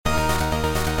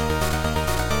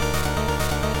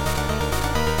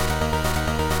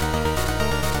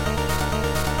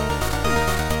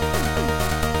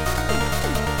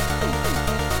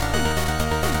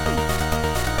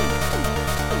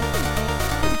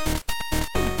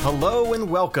Hello and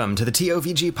welcome to the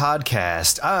TOVG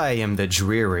podcast. I am the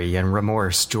dreary and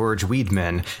remorse George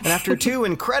Weedman, and after 2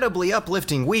 incredibly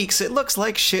uplifting weeks, it looks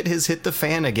like shit has hit the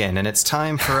fan again, and it's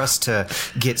time for us to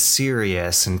get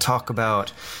serious and talk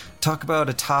about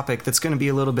a topic that's going to be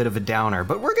a little bit of a downer,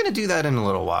 but we're going to do that in a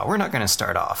little while. We're not going to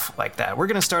start off like that. We're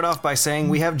going to start off by saying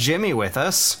we have Jimmy with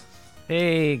us.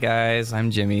 Hey guys,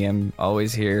 I'm Jimmy. I'm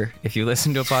always here. If you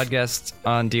listen to a podcast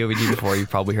on TOVG before, you've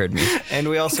probably heard me. And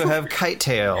we also have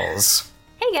KiteTales.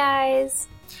 Hey guys.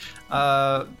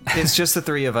 It's just the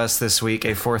three of us this week.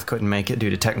 A fourth couldn't make it due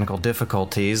to technical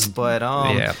difficulties, but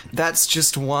that's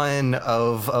just one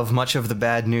of much of the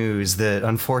bad news that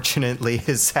unfortunately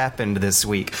has happened this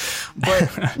week. But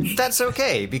that's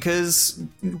okay, because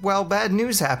while bad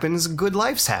news happens, good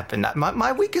lives happen.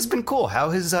 My week has been cool. How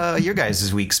has your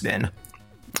guys' weeks been?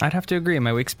 I'd have to agree.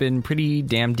 My week's been pretty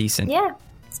damn decent. Yeah,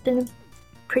 it's been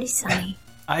pretty sunny.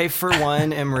 I, for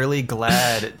one, am really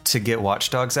glad to get Watch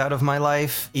Dogs out of my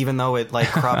life, even though it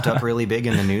cropped up really big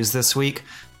in the news this week.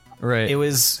 Right. It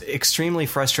was extremely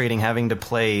frustrating having to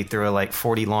play through a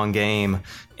 40 long game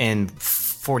and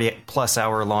 40 plus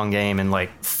hour long game in the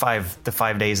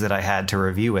 5 days that I had to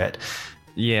review it.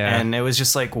 Yeah. And it was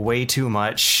just way too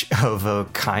much of a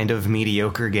kind of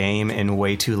mediocre game in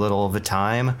way too little of a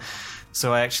time.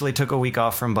 So I actually took a week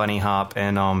off from Bunny Hop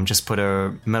and just put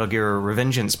a Metal Gear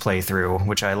Revengeance playthrough,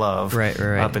 which I love,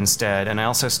 up instead. And I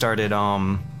also started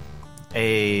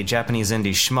a Japanese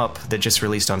indie shmup that just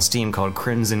released on Steam called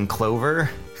Crimson Clover.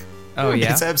 Oh,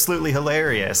 yeah? It's absolutely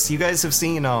hilarious. You guys have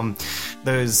seen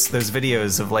those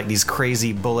videos of these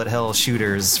crazy bullet hell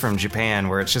shooters from Japan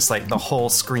where it's just the whole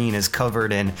screen is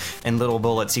covered in little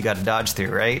bullets you got to dodge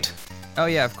through, right? Oh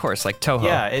yeah, of course, like Toho.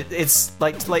 Yeah, it's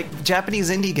like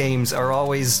Japanese indie games are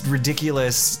always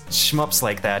ridiculous shmups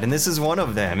like that, and this is one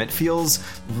of them. It feels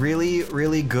really,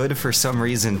 really good for some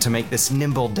reason to make this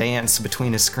nimble dance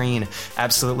between a screen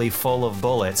absolutely full of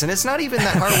bullets, and it's not even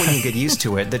that hard when you get used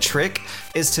to it. The trick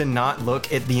is to not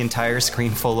look at the entire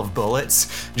screen full of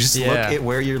bullets. Just look at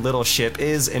where your little ship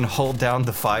is and hold down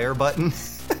the fire button.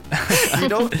 You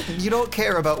don't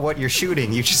care about what you're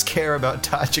shooting. You just care about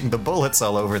dodging the bullets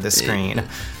all over the screen.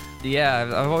 Yeah,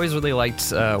 I've always really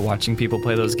liked watching people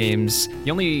play those games.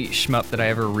 The only shmup that I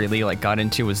ever really got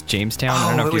into was Jamestown. I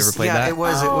don't know if you ever played that. Yeah, it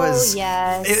was.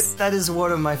 Yes. That is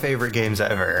one of my favorite games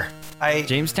ever.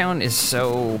 Jamestown is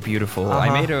so beautiful.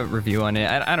 I made a review on it.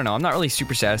 I don't know. I'm not really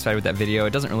super satisfied with that video.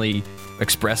 It doesn't really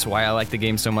express why I like the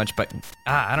game so much, but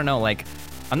I don't know.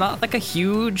 I'm not a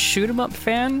huge shoot 'em up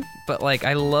fan, but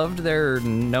I loved their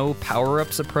no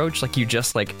power-ups approach. You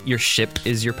just your ship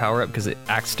is your power-up because it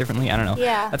acts differently. I don't know.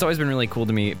 Yeah. That's always been really cool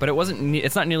to me, but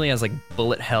it's not nearly as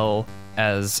bullet hell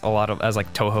as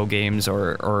Toho games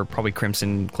or probably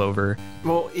Crimson Clover.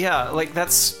 Well, yeah,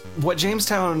 that's what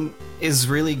Jamestown is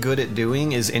really good at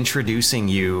doing, is introducing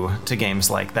you to games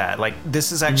like that.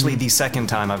 This is actually the second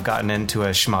time I've gotten into a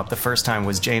shmup. The first time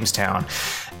was Jamestown,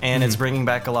 and it's bringing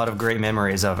back a lot of great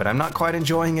memories of it. I'm not quite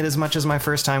enjoying it as much as my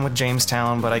first time with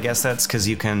Jamestown, but I guess that's because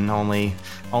you can only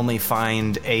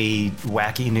find a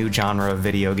wacky new genre of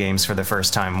video games for the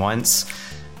first time once.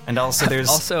 And also there's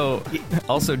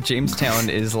also Jamestown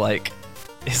is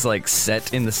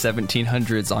set in the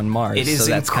 1700s on Mars. It is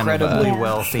incredibly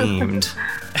well themed.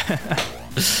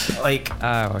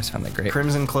 I always found that great.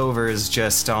 Crimson Clover is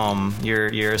just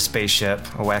you're a spaceship,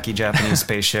 a wacky Japanese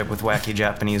spaceship with wacky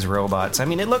Japanese robots. I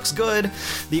mean, it looks good.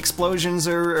 The explosions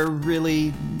are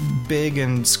really big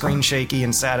and screen shaky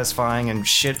and satisfying, and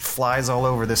shit flies all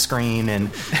over the screen, and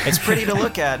it's pretty to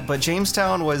look at. But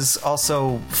Jamestown was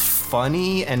also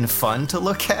funny and fun to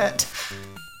look at.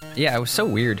 Yeah, it was so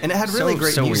weird. And it had really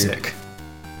great music.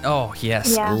 Weird. Oh,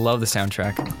 yes. Yeah. I love the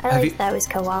soundtrack. I like that it was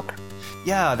co-op.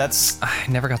 Yeah, I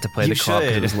never got to play the co-op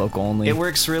because it was local only. It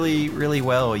works really, really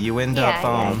well. You end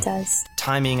up it does.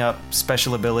 timing up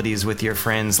special abilities with your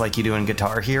friends like you do in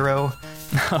Guitar Hero.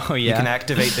 Oh, yeah. You can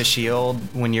activate the shield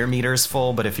when your meter's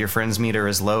full, but if your friend's meter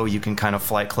is low, you can kind of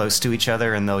fly close to each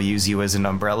other and they'll use you as an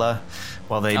umbrella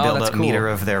while they build up meter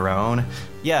of their own.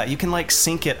 Yeah, you can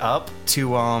sync it up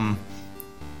to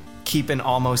keep an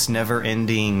almost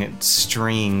never-ending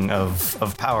string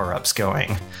of power-ups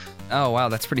going. Oh, wow,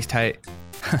 that's pretty tight.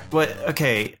 But,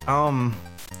 okay,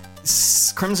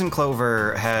 Crimson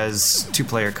Clover has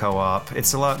two-player co-op.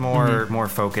 It's a lot more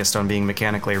focused on being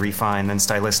mechanically refined than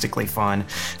stylistically fun.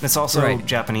 And it's also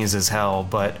Japanese as hell,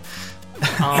 but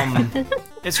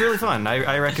it's really fun.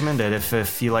 I recommend it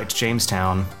if you liked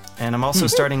Jamestown. And I'm also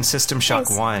starting System Shock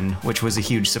 1, which was a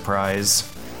huge surprise.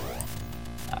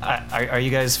 Are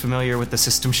you guys familiar with the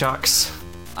System Shocks?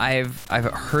 I've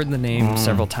heard the name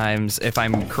several times. If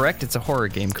I'm correct, it's a horror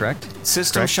game, correct?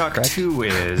 System Shock 2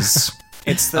 is.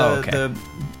 It's the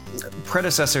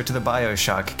predecessor to the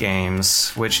BioShock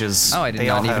games, which is... Oh, I did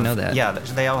not even know that. Yeah,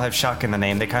 they all have shock in the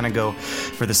name. They kind of go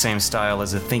for the same style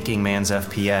as a thinking man's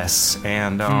FPS.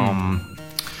 And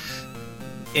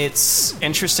it's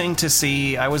interesting to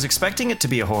see. I was expecting it to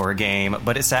be a horror game,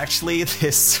 but it's actually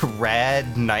this rad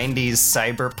 90s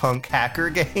cyberpunk hacker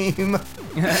game.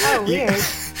 Oh, weird.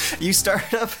 You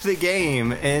start up the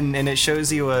game, and it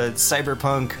shows you a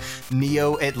cyberpunk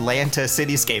Neo-Atlanta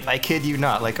cityscape. I kid you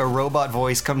not. Like, a robot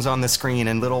voice comes on the screen,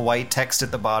 and little white text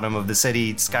at the bottom of the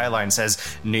city skyline says,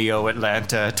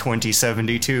 Neo-Atlanta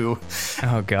 2072.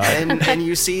 Oh, God. And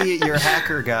you see your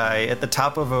hacker guy at the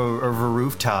top of a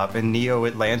rooftop in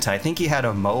Neo-Atlanta. I think he had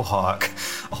a mohawk,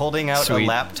 holding out a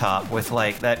laptop with,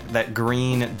 like, that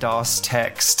green DOS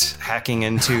text hacking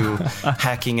into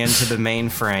the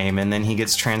mainframe, and then he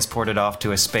gets transported off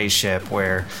to a spaceship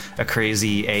where a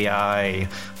crazy AI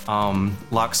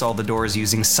locks all the doors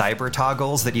using cyber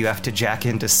toggles that you have to jack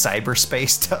into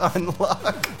cyberspace to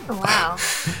unlock. Wow.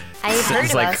 I've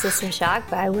heard about System Shock,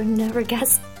 but I would never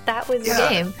guess that was the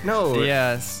game. No.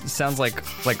 Yeah, sounds like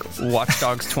Watch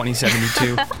Dogs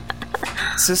 2072.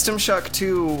 System Shock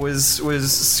 2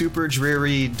 was super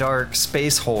dreary, dark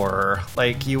space horror.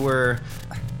 Like, you were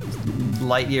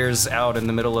light years out in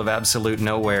the middle of absolute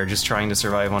nowhere, just trying to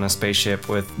survive on a spaceship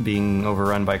with being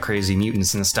overrun by crazy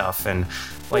mutants and stuff. And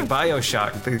like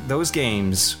BioShock, those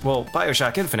games, well,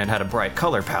 BioShock Infinite had a bright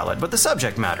color palette, but the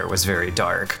subject matter was very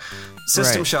dark.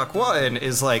 System Shock 1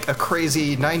 is like a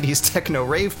crazy 90s techno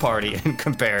rave party in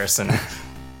comparison.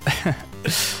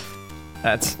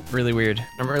 That's really weird.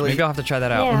 Maybe I'll have to try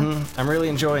that out. Yeah. Mm-hmm. I'm really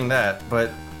enjoying that, but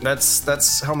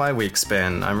that's how my week's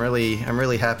been. I'm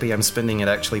really happy I'm spending it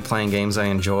actually playing games I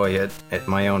enjoy at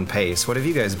my own pace. What have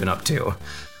you guys been up to?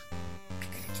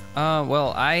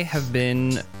 Well, I have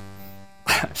been...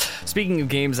 Speaking of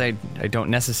games I don't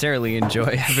necessarily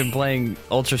enjoy, I've been playing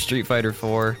Ultra Street Fighter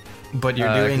 4. But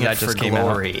you're doing it for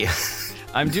glory.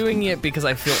 I'm doing it because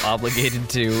I feel obligated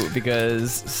to,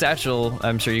 because Satchel,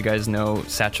 I'm sure you guys know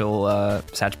Satchel,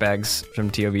 Satchbags from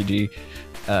TOVG,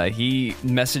 he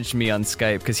messaged me on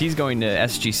Skype, because he's going to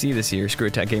SGC this year, Screw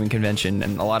Attack Gaming Convention,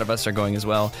 and a lot of us are going as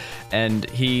well, and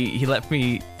he let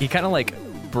me, he kind of like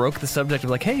broke the subject of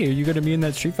like, hey, are you going to be in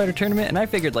that Street Fighter tournament? And I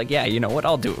figured like, yeah, you know what,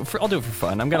 I'll do it for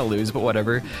fun. I'm going to lose, but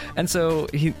whatever. And so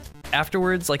he,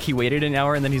 afterwards, like he waited an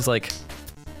hour, and then he's like,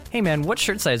 hey man, what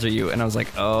shirt size are you? And I was like,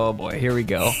 oh boy, here we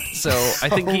go. So I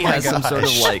think he has some sort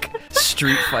of like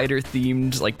Street Fighter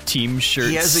themed like team shirt.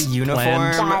 He has a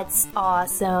uniform. That's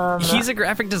awesome. He's a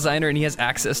graphic designer, and he has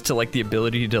access to like the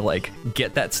ability to like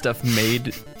get that stuff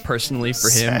made personally for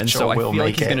him. And so I feel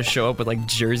like he's gonna show up with like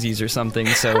jerseys or something.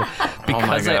 So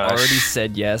because I already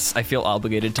said yes, I feel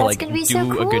obligated to like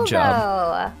do a good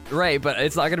job. Right, but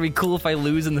it's not gonna be cool if I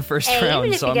lose in the first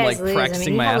round. So I'm like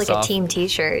practicing my ass off. You have like a team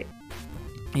T-shirt.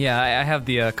 Yeah, I have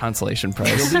the consolation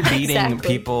prize. You'll be beating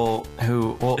people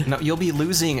who, well, no, you'll be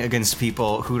losing against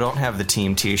people who don't have the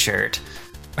team T-shirt.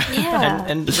 Yeah.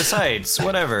 And besides,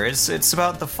 whatever, it's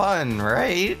about the fun,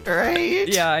 right?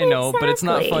 Yeah, I know, but it's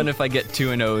not fun if I get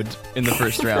 2-0'd in the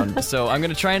first round. So I'm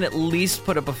going to try and at least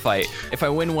put up a fight. If I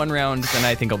win one round, then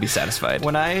I think I'll be satisfied.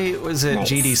 When I was at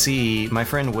GDC, my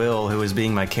friend Will, who was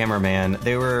being my cameraman,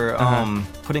 they were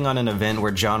putting on an event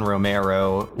where John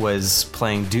Romero was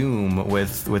playing Doom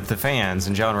with the fans,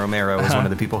 and John Romero was one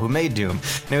of the people who made Doom.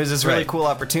 And it was this really cool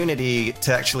opportunity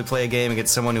to actually play a game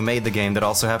against someone who made the game that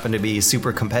also happened to be a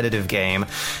super competitive game.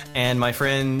 And my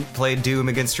friend played Doom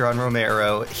against John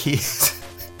Romero.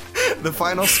 The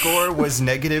final score was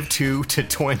 -2 to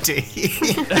 20.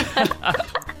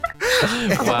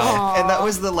 Wow. And that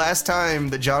was the last time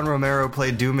that John Romero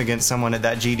played Doom against someone at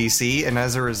that GDC, and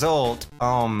as a result,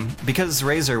 because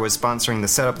Razer was sponsoring the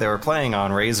setup they were playing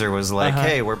on, Razer was like,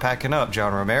 hey, we're packing up.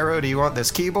 John Romero, do you want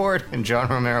this keyboard? And John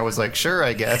Romero was like, sure,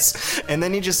 I guess. And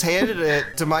then he just handed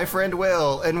it to my friend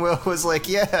Will, and Will was like,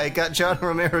 yeah, I got John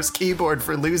Romero's keyboard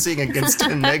for losing against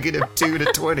him -2 to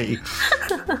 20.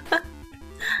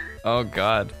 Oh,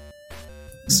 God.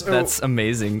 So, that's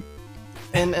amazing.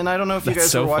 And I don't know if you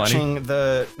guys were watching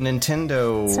the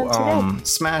Nintendo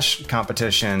Smash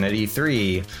competition at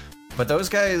E3, but those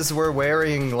guys were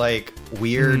wearing, like,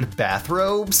 weird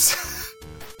bathrobes.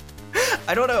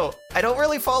 I don't know. I don't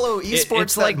really follow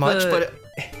esports that much, but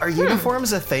are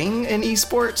uniforms a thing in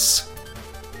esports?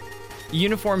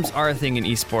 Uniforms are a thing in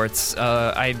esports.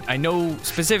 I know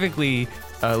specifically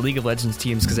League of Legends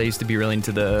teams, because I used to be really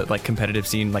into the like competitive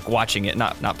scene, like watching it,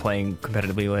 not playing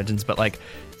competitively Legends, but like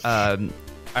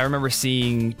I remember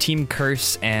seeing Team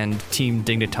Curse and Team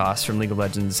Dignitas from League of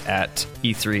Legends at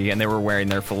E3, and they were wearing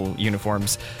their full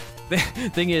uniforms. The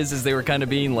thing is they were kind of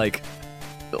being like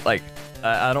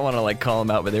I don't want to like call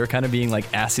them out, but they were kind of being like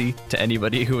assy to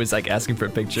anybody who was like asking for a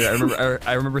picture.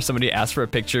 I remember somebody asked for a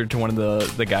picture to one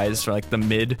of the guys for like the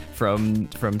mid from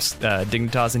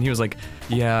Dignitas, and he was like,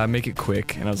 "Yeah, make it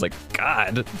quick." And I was like,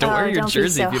 "God, don't wear your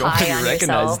jersey if you don't want to be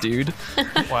recognized, dude."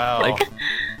 Wow. Like,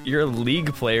 you're a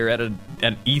League player at an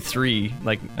E3.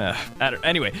 Like,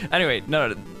 anyway,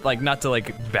 no, like not to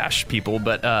like bash people,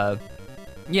 but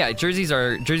yeah, jerseys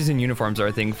and uniforms are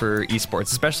a thing for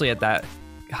esports, especially at that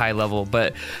high level.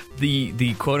 But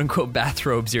the quote unquote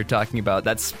bathrobes you're talking about,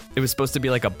 it was supposed to be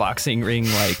like a boxing ring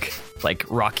like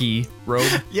Rocky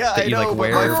robe yeah, that you like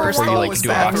wear before you like do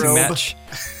a boxing match.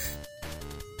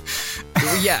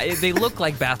 Yeah, they look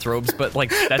like bathrobes, but like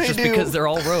that's just because they're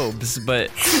all robes. But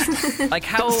like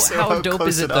how dope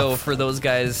is it though for those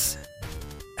guys?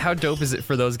 How dope is it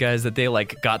for those guys that they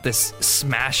like got this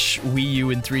Smash Wii U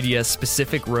and 3DS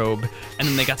specific robe, and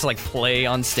then they got to like play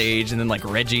on stage, and then like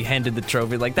Reggie handed the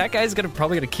trophy. Like that guy's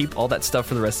probably gonna keep all that stuff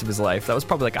for the rest of his life. That was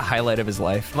probably like a highlight of his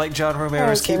life. Like John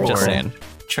Romero's keyboard. Just saying.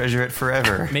 Treasure it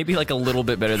forever. Maybe like a little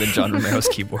bit better than John Romero's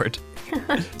keyboard.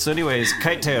 So anyways,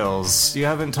 KiteTales, you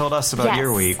haven't told us about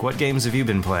your week. What games have you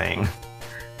been playing?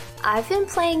 I've been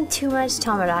playing too much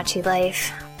Tomodachi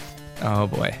Life. Oh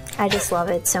boy. I just love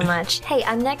it so much. Hey,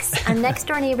 I'm next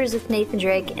door neighbors with Nathan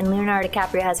Drake, and Leonardo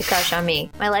DiCaprio has a crush on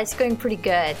me. My life's going pretty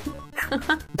good.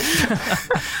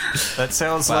 That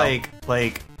sounds like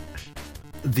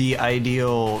the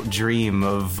ideal dream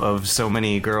of so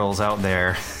many girls out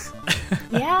there.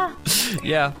 Yeah.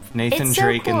 Yeah. Nathan it's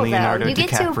Drake so cool, and Leonardo though. You DiCaprio.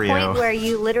 get to a point where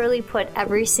you literally put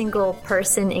every single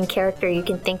person and character you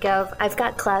can think of. I've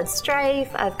got Cloud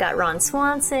Strife, I've got Ron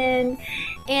Swanson,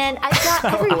 and I've got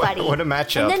everybody. What a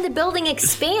matchup. And then the building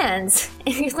expands,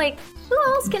 and you're like, who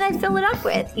else can I fill it up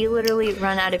with? You literally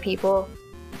run out of people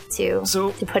to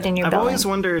put in your I've building. always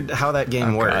wondered how that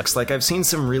game works. Like, I've seen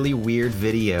some really weird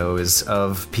videos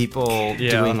of people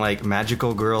doing like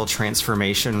magical girl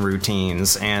transformation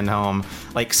routines and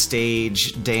like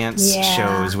stage dance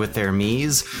shows with their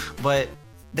Miis, but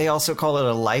they also call it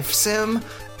a life sim.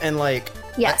 And like,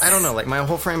 I don't know, like my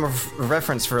whole frame of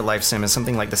reference for a life sim is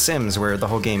something like The Sims, where the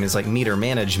whole game is like meter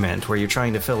management, where you're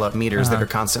trying to fill up meters that are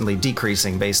constantly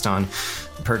decreasing based on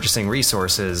purchasing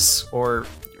resources or...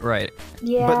 Right.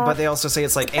 Yeah. But they also say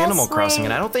it's like Animal Crossing,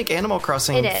 and I don't think Animal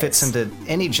Crossing fits into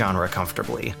any genre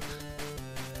comfortably.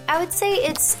 I would say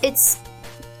it's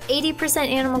 80%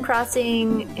 Animal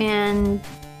Crossing and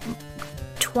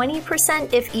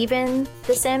 20%, if even,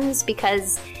 The Sims,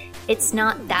 because it's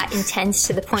not that intense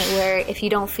to the point where if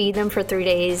you don't feed them for 3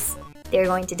 days, they're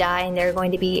going to die and they're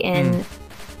going to be in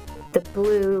the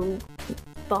blue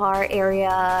bar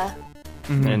area.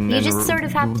 And you just sort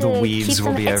of have to weeds keep them.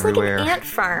 will be it's everywhere. like an ant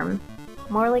farm,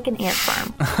 more like an ant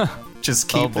farm. Just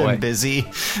keep them busy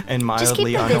and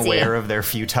mildly unaware of their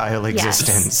futile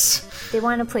existence. They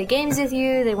want to play games with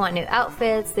you. They want new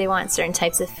outfits. They want certain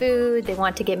types of food. They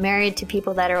want to get married to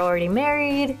people that are already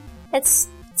married. It's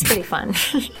pretty fun.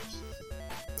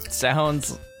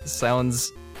 Sounds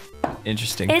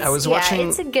interesting. I was watching.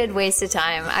 It's a good waste of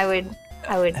time. I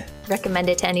would recommend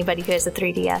it to anybody who has a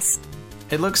 3DS.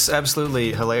 It looks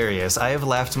absolutely hilarious. I have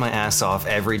laughed my ass off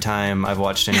every time I've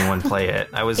watched anyone play it.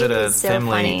 I was at a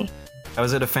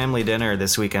family dinner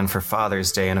this weekend for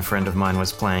Father's Day, and a friend of mine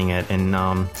was playing it,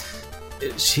 and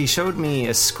she showed me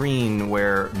a screen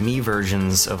where me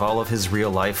versions of all of his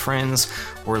real life friends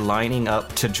were lining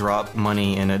up to drop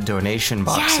money in a donation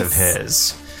box of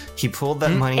his. He pulled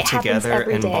that money together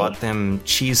and bought them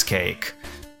cheesecake.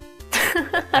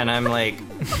 And I'm like,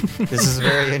 this is a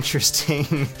very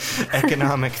interesting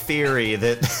economic theory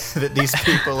that these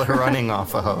people are running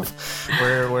off of,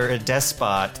 where a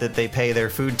despot that they pay their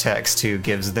food tax to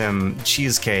gives them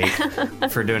cheesecake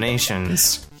for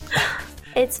donations.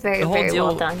 It's very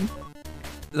well done.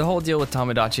 The whole deal with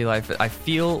Tomodachi Life, I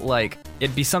feel like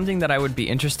it'd be something that I would be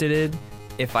interested in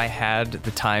if I had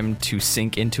the time to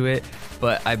sink into it,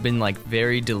 but I've been like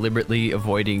very deliberately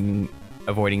avoiding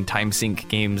time sink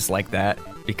games like that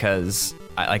because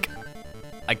like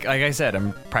I said,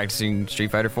 I'm practicing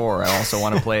Street Fighter 4. I also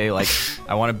want to play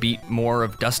I want to beat more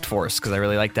of Dust Force because I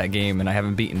really like that game and I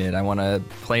haven't beaten it. I want to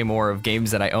play more of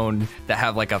games that I own that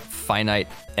have like a finite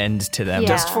end to them.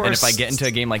 Dust Force. And if I get into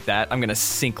a game like that, I'm gonna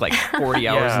sink like 40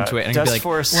 hours into it and Dust be like,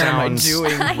 Force what am I sounds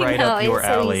doing? right up your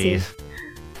alley. Easy.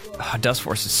 Dust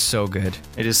Force is so good.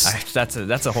 It is.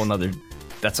 That's a whole nother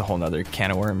that's a whole nother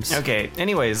can of worms. Okay,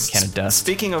 anyways, Can of dust.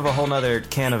 Speaking of a whole nother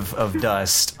can of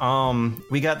dust,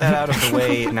 we got that out of the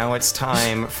way. Now it's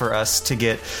time for us to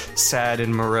get sad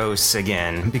and morose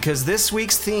again, because this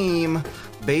week's theme,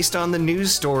 based on the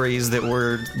news stories that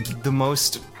were the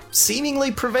most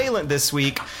seemingly prevalent this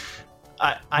week,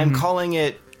 I'm calling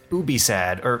it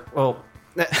Ubisad, or, well,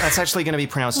 that's actually going to be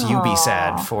pronounced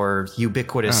Ubisad for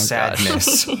ubiquitous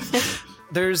sadness.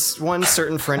 There's one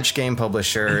certain French game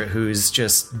publisher who's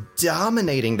just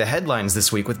dominating the headlines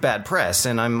this week with bad press,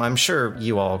 and I'm sure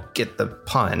you all get the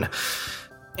pun.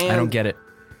 And I don't get it.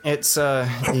 It's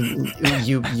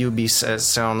Ubisoft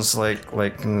sounds like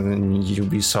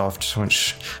Ubisoft.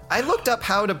 Which I looked up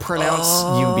how to pronounce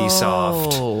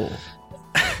Ubisoft.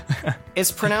 It's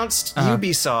pronounced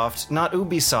Ubisoft, not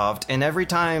Ubisoft. And every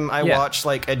time I watch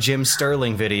like a Jim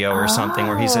Sterling video or something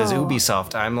where he says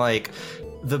Ubisoft, I'm like,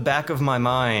 the back of my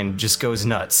mind just goes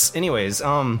nuts. Anyways,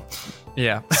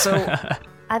 Yeah. so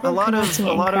I've been pronouncing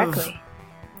it incorrectly.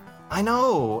 I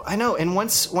know. And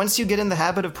once you get in the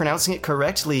habit of pronouncing it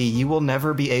correctly, you will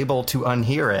never be able to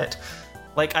unhear it.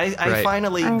 Like I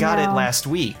finally got it last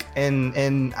week,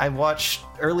 and I watched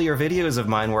earlier videos of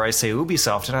mine where I say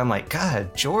Ubisoft, and I'm like,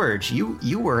 God, George,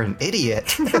 you were an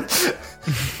idiot.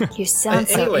 You sound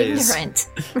so ignorant.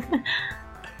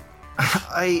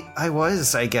 I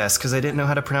was, I guess, because I didn't know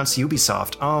how to pronounce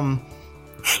Ubisoft.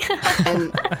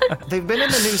 And they've been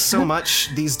in the news so much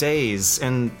these days,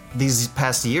 and these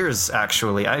past years,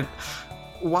 actually.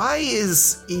 Why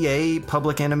is EA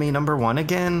public enemy number one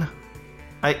again?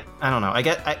 I don't know.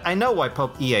 I know why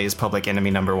EA is public enemy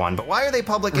number one, but why are they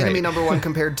public enemy number one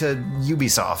compared to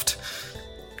Ubisoft?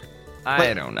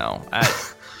 I don't know.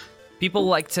 People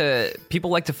like to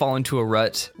fall into a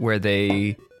rut where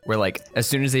like as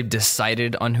soon as they've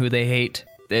decided on who they hate,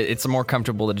 it's more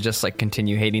comfortable to just like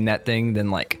continue hating that thing than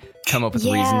like come up with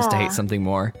reasons to hate something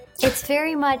more. It's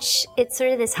very much, it's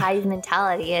sort of this hive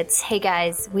mentality. It's, hey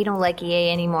guys, we don't like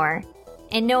EA anymore.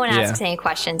 And no one asks any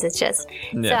questions. It's just,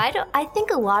 so I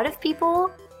think a lot of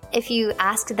people, if you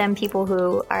ask them, people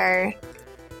who are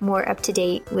more up to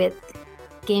date with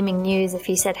gaming news, if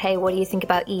you said, hey, what do you think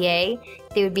about EA?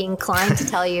 They would be inclined to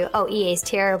tell you, oh, EA is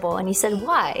terrible. And you said,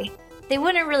 why? They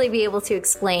wouldn't really be able to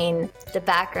explain the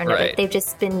background of it. They've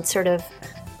just been sort of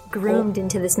groomed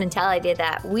into this mentality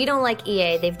that we don't like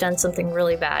EA. They've done something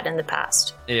really bad in the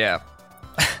past. Yeah.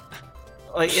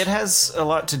 Like, it has a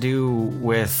lot to do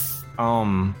with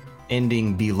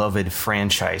ending beloved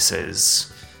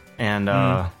franchises and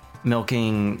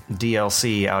milking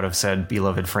DLC out of said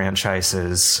beloved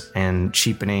franchises and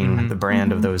cheapening the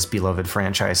brand of those beloved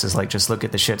franchises. Like, just look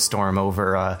at the shitstorm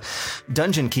over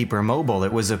Dungeon Keeper Mobile.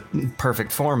 It was a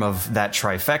perfect form of that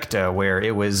trifecta, where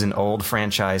it was an old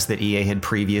franchise that EA had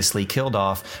previously killed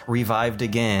off, revived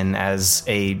again as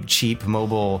a cheap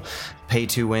mobile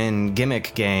pay-to-win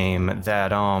gimmick game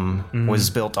that was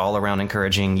built all around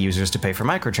encouraging users to pay for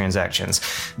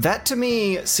microtransactions. That, to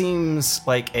me, seems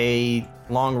like a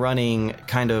long-running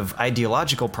kind of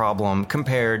ideological problem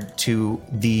compared to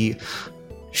the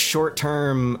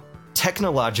short-term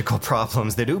technological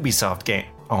problems that Ubisoft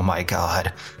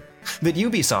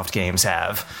games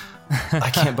have. I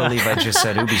can't believe I just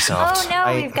said Ubisoft. Oh no,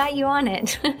 we've got you on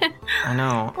it. I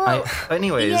know. Well,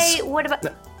 anyways, EA, what about...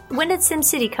 When did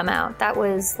SimCity come out? That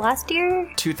was last year?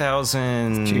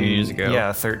 2000... 2 years ago.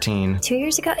 Yeah, 13. 2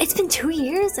 years ago? It's been 2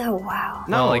 years? Oh, wow.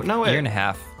 No, like no, a year and a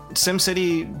half.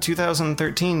 SimCity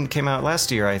 2013 came out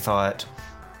last year, I thought.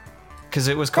 Because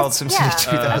it was called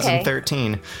SimCity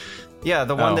 2013. Okay. Yeah,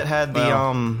 the one that had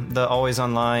the always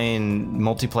online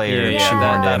multiplayer.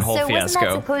 That whole so fiasco. Wasn't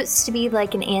that supposed to be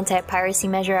like an anti-piracy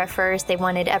measure at first? They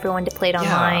wanted everyone to play it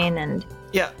online and...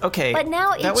 Yeah, okay. But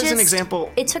now that was an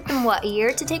example. It took them, what, a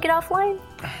year to take it offline?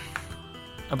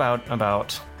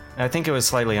 About. I think it was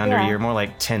slightly under a year, more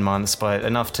like 10 months, but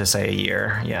enough to say a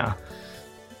year, yeah.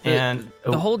 And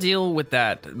the whole deal with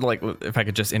that, like, if I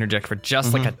could just interject for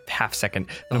just like a half second,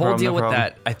 the whole deal with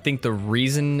that, I think the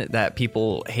reason that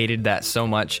people hated that so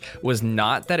much was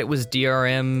not that it was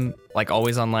DRM, like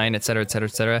always online, et cetera, et cetera,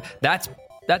 et cetera.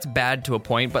 That's bad to a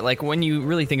point, but like when you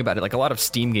really think about it, like a lot of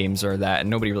Steam games are that and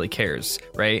nobody really cares,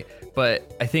 right?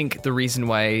 But I think the reason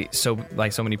why so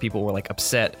many people were like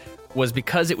upset was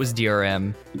because it was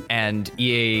DRM and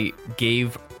EA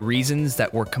gave reasons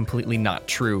that were completely not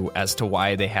true as to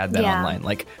why they had that online.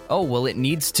 Like, oh, well, it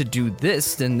needs to do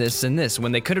this and this and this,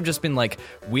 when they could have just been like,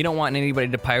 we don't want anybody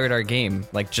to pirate our game.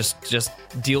 Like, just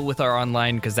deal with our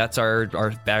online because that's our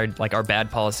bad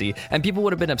policy. And people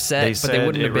would have been upset, but they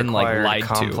wouldn't have been like lied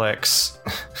complex.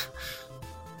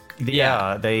 to.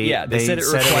 They said it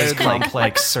required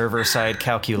complex server-side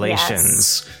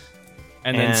calculations.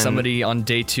 And then somebody on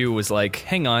day 2 was like,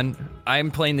 hang on,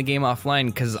 I'm playing the game offline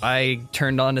because I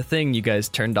turned on a thing you guys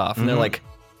turned off. And they're like,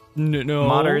 no.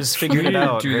 Modders figured it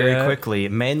out very that. quickly.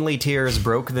 Manly Tears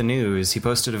broke the news. He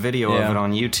posted a video of it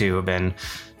on YouTube,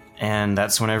 and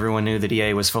that's when everyone knew that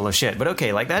EA was full of shit. But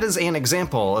okay, like that is an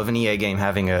example of an EA game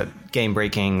having a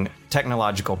game-breaking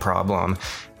technological problem.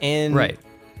 And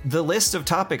the list of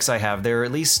topics I have, there are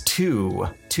at least two.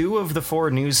 2 of the 4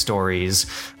 news stories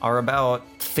are about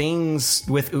things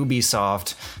with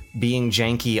Ubisoft being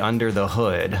janky under the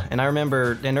hood. And I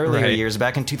remember in earlier years,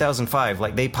 back in 2005,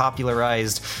 like they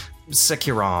popularized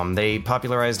Securom, they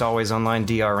popularized Always Online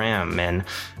DRM,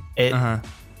 and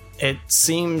it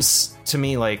seems to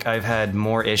me like I've had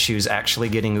more issues actually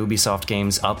getting Ubisoft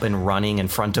games up and running in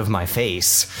front of my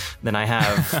face than I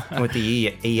have with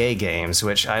the EA games,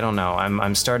 which I don't know.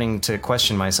 I'm starting to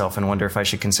question myself and wonder if I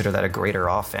should consider that a greater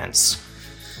offense.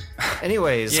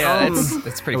 Anyways,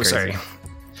 it's pretty crazy. Sorry.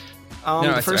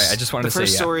 No, it's all right. I just wanted to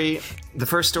say, the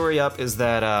first story up is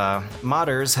that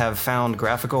modders have found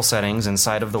graphical settings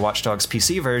inside of the Watch Dogs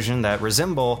PC version that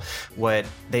resemble what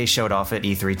they showed off at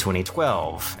E3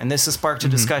 2012. And this has sparked a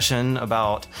discussion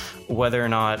about whether or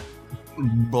not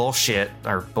bullshit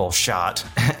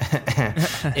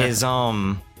is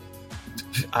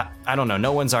I don't know.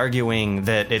 No one's arguing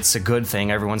that it's a good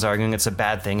thing. Everyone's arguing it's a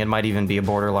bad thing. It might even be a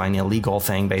borderline illegal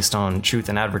thing based on truth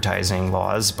in advertising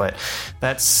laws, but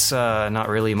that's not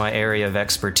really my area of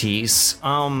expertise.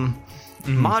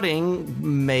 Modding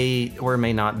may or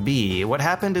may not be. What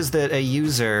happened is that a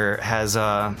user has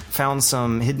found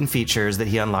some hidden features that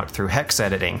he unlocked through hex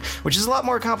editing, which is a lot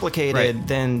more complicated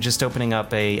than just opening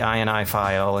up a INI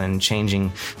file and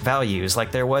changing values.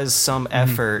 Like there was some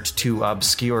effort to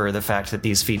obscure the fact that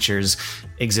these features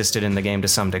existed in the game to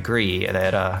some degree.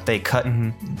 That they cut.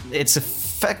 It's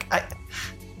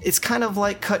it's kind of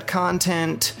like cut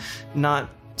content, not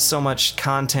so much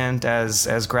content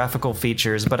as graphical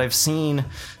features, but I've seen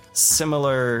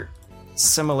similar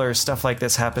stuff like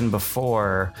this happen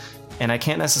before, and I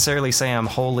can't necessarily say I'm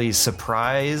wholly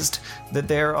surprised that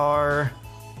there are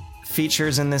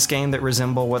features in this game that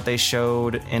resemble what they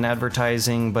showed in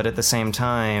advertising, but at the same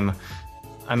time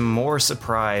I'm more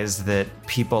surprised that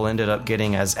people ended up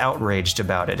getting as outraged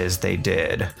about it as they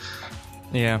did.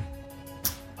 I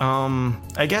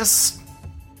guess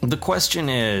the question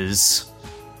is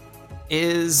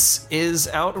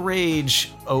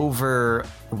outrage over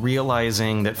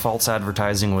realizing that false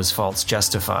advertising was false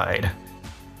justified?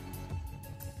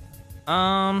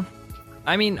 I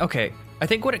mean, okay. I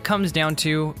think what it comes down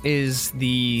to is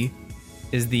the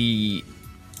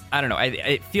I don't know.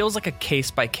 It feels like a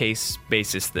case by case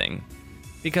basis thing,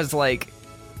 because like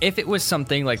if it was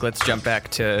something like, let's jump back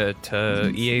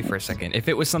to EA for a second. If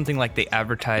it was something like they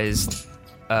advertised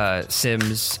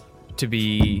Sims to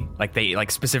be like, they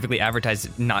like specifically advertised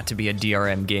it not to be a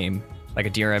DRM game, like a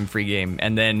DRM free game,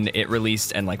 and then it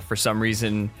released and like for some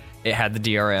reason it had the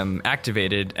DRM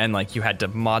activated and like you had to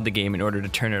mod the game in order to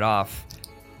turn it off,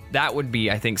 that would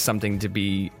be, I think, something to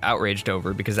be outraged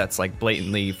over, because that's like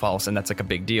blatantly false and that's like a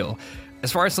big deal.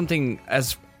 As far as something,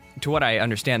 as to what I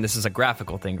understand, this is a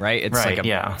graphical thing, right? It's right, like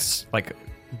it's like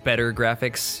better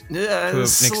graphics to an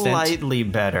extent. Slightly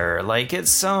better. Like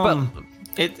it's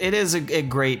it is a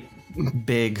great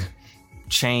big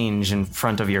change in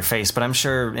front of your face, but I'm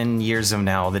sure in years of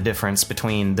now the difference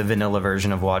between the vanilla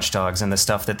version of Watch Dogs and the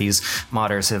stuff that these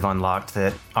modders have unlocked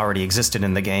that already existed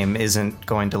in the game isn't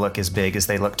going to look as big as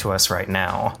they look to us right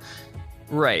now.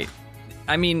 Right.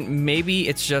 I mean, maybe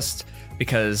it's just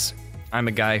because I'm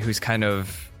a guy who's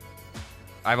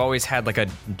I've always had like a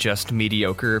just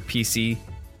mediocre PC,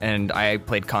 and I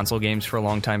played console games for a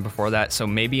long time before that, so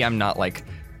maybe I'm not like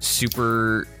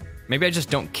maybe I just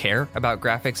don't care about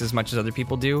graphics as much as other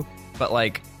people do, but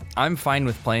like I'm fine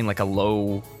with playing like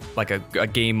a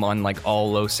game on like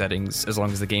all low settings as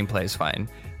long as the gameplay is fine.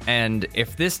 And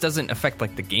if this doesn't affect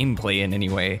like the gameplay in any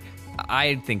way,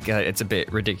 I think it's a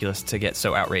bit ridiculous to get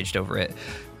so outraged over it.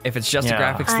 If it's just a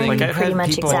graphics thing, I'm pretty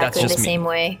much exactly the same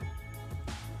way.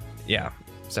 Yeah,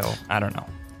 so I don't know.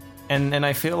 And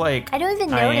I feel like I don't even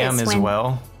notice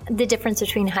the difference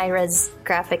between high-res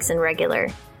graphics and regular,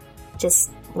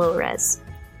 just low-res.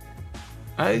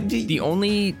 The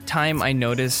only time I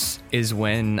notice is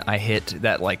when I hit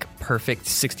that like perfect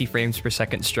 60 frames per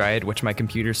second stride, which my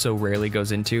computer so rarely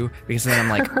goes into, because then I'm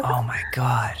like, oh my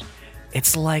god,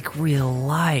 it's like real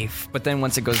life. But then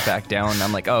once it goes back down,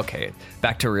 I'm like, oh, okay,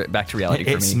 back to reality for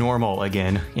me. It's normal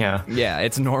again. Yeah,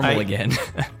 it's normal again.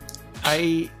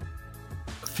 I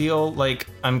feel like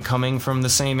I'm coming from the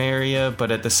same area,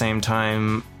 but at the same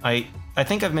time, I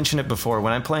think I've mentioned it before.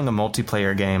 When I'm playing a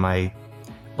multiplayer game, I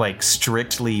like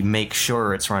strictly make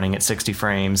sure it's running at 60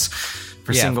 frames.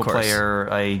 For single player,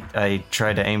 I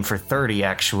try to aim for 30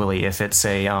 actually if it's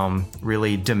a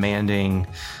really demanding,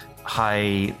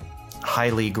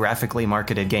 highly graphically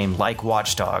marketed game like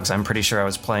Watch Dogs. I'm pretty sure I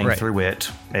was playing through it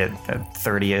at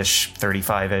 30-ish,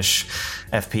 35-ish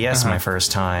FPS my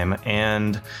first time,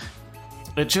 and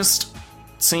it just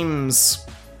seems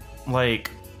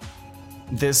like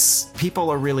people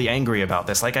are really angry about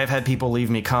this. Like, I've had people leave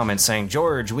me comments saying,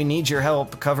 George, we need your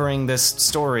help covering this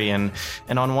story, and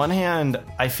on one hand,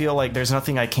 I feel like there's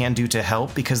nothing I can do to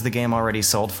help because the game already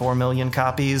sold 4 million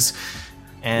copies.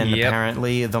 And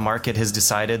apparently the market has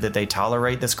decided that they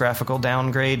tolerate this graphical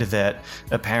downgrade that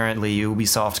apparently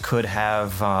Ubisoft could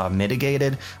have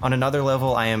mitigated. On another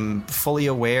level, I am fully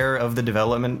aware of the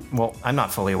development. Well, I'm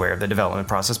not fully aware of the development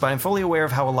process, but I'm fully aware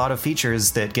of how a lot of features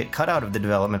that get cut out of the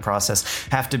development process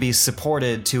have to be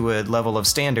supported to a level of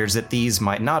standards that these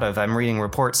might not have. I'm reading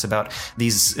reports about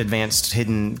these advanced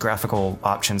hidden graphical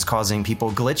options causing people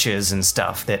glitches and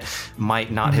stuff that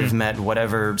might not have met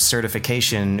whatever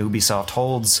certification Ubisoft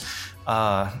holds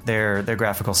their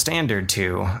graphical standard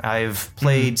to. I've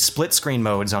played split screen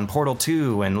modes on Portal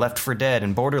 2 and Left 4 Dead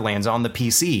and Borderlands on the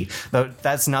PC, though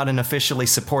that's not an officially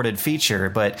supported feature,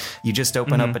 but you just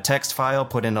open up a text file,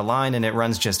 put in a line, and it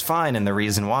runs just fine, and the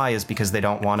reason why is because they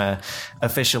don't want to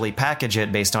officially package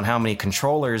it based on how many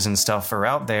controllers and stuff are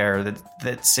out there.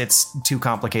 It's too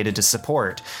complicated to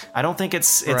support. I don't think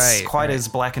it's quite as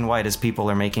black and white as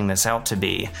people are making this out to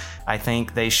be. I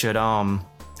think they should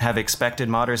have expected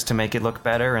modders to make it look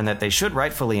better, and that they should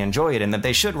rightfully enjoy it, and that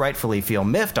they should rightfully feel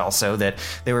miffed also that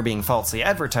they were being falsely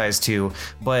advertised to.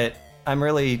 But I'm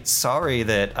really sorry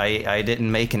that I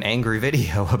didn't make an angry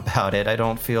video about it. I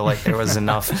don't feel like there was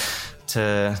enough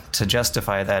to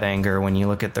justify that anger when you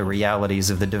look at the realities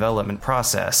of the development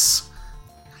process.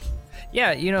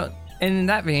 Yeah, you know, in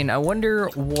that vein, I wonder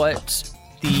what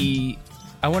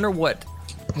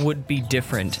would be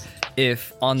different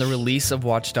if on the release of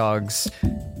Watch Dogs,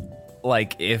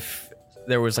 like if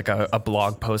there was like a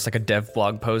blog post, like a dev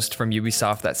blog post from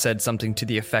Ubisoft that said something to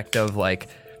the effect of like,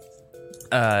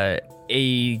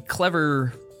 a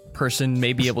clever person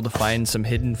may be able to find some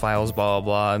hidden files, blah, blah,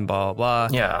 blah, and blah, blah,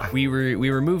 blah. Yeah. We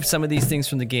removed some of these things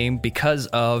from the game because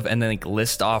of, and then like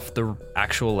list off the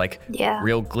actual like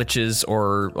real glitches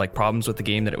or like problems with the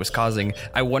game that it was causing.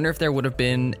 I wonder if there would have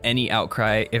been any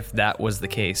outcry if that was the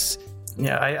case.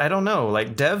 Yeah, I don't know.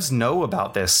 Like, devs know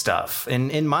about this stuff.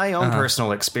 In my own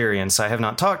personal experience, I have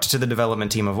not talked to the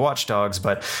development team of Watch Dogs,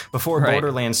 but before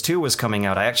Borderlands 2 was coming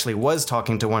out, I actually was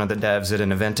talking to one of the devs at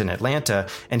an event in Atlanta,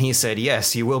 and he said,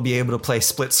 yes, you will be able to play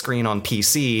split screen on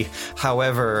PC.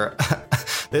 However,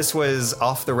 this was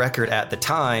off the record at the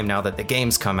time. Now that the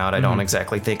game's come out, I don't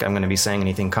exactly think I'm going to be saying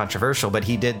anything controversial, but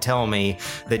he did tell me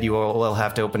that you will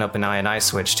have to open up an INI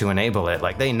switch to enable it.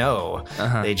 Like, they know.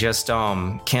 They just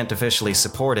can't officially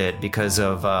support it because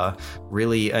of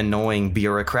really annoying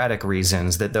bureaucratic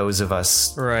reasons that those of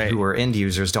us who are end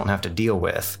users don't have to deal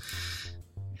with.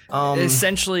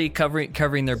 Essentially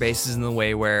covering their bases in the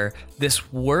way where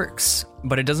this works,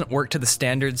 but it doesn't work to the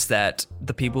standards that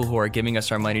the people who are giving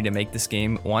us our money to make this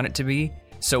game want it to be.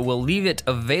 So we'll leave it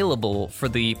available for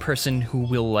the person who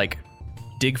will like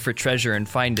dig for treasure and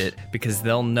find it, because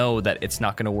they'll know that it's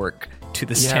not going to work to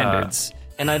the standards.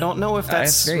 And I don't know if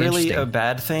that's really a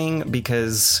bad thing,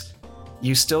 because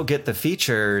you still get the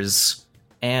features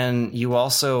and you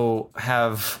also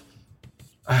have,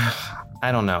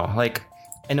 I don't know, like,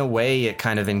 in a way it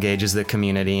kind of engages the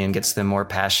community and gets them more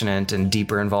passionate and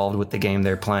deeper involved with the game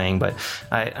they're playing. But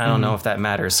I don't know if that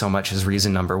matters so much as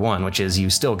reason number one, which is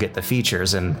you still get the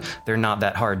features and they're not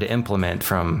that hard to implement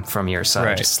from your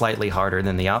side. Just slightly harder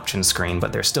than the option screen,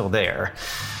 but they're still there.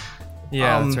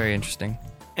 Yeah, that's very interesting.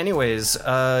 Anyways,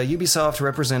 Ubisoft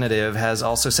representative has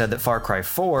also said that Far Cry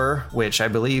 4, which I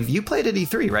believe you played at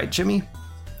E3, right, Jimmy?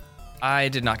 I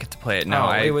did not get to play it. No,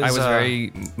 I was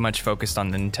very much focused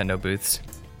on the Nintendo booths.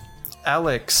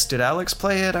 Alex, did Alex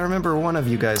play it? I remember one of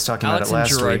you guys talking about it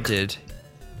last week. Alex and Gerard did.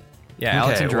 Yeah,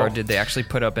 Alex and Gerard did. They actually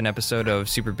put up an episode of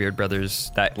Super Beard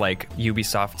Brothers that like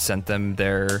Ubisoft sent them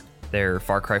their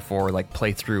Far Cry 4 like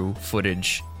playthrough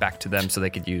footage back to them so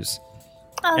they could use.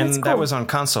 Oh, and cool. That was on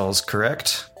consoles,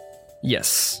 correct?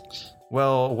 Yes.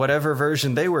 Well, whatever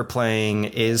version they were playing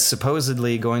is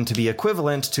supposedly going to be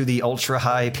equivalent to the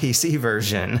ultra-high PC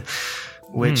version,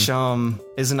 which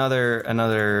is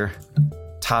another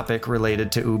topic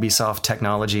related to Ubisoft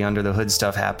technology under the hood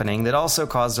stuff happening that also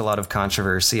caused a lot of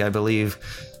controversy. I believe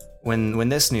when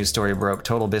this news story broke,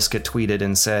 Total Biscuit tweeted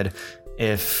and said,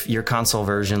 if your console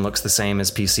version looks the same as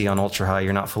PC on ultra-high,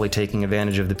 you're not fully taking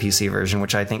advantage of the PC version,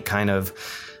 which I think kind of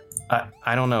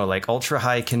I don't know, like ultra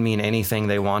high can mean anything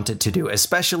they want it to do,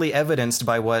 especially evidenced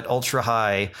by what ultra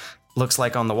high looks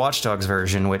like on the Watch Dogs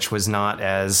version, which was not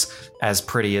as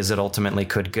pretty as it ultimately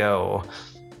could go.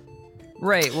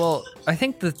 Right. Well, I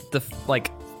think the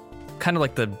like kind of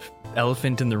like the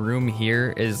elephant in the room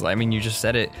here is, I mean, you just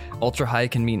said it. Ultra high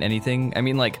can mean anything. I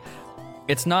mean, like,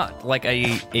 it's not like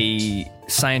a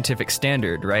scientific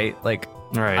standard, right? Like,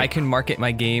 right. I can market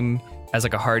my game as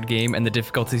like a hard game, and the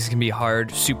difficulties can be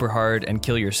hard, super hard, and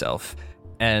kill yourself.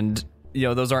 And, you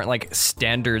know, those aren't like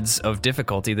standards of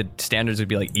difficulty. The standards would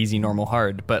be like easy, normal,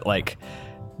 hard. But like,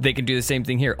 they can do the same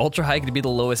thing here. Ultra high could be the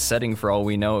lowest setting for all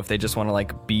we know if they just want to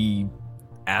like be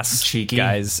ass cheeky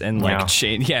guys and like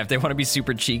if they want to be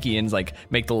super cheeky and like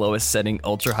make the lowest setting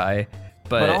ultra high.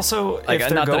 But also, like,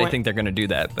 not that I think they're going to do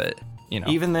that, but you know,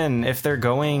 even then, if they're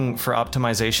going for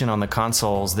optimization on the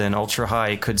consoles, then ultra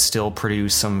high could still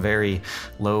produce some very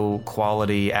low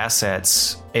quality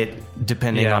assets.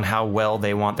 Depending on how well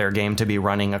they want their game to be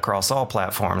running across all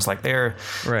platforms. Like there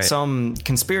are some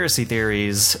conspiracy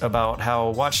theories about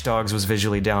how Watch Dogs was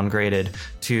visually downgraded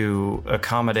to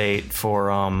accommodate for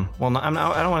I don't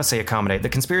want to say accommodate. The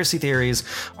conspiracy theories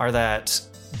are that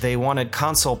they wanted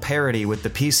console parity with the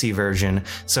PC version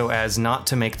so as not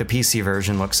to make the PC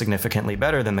version look significantly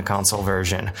better than the console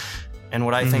version. And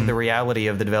what I think the reality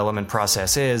of the development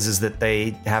process is that they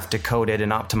have to code it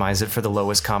and optimize it for the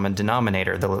lowest common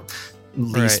denominator, the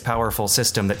least powerful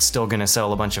system that's still going to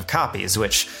sell a bunch of copies,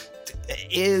 which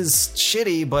is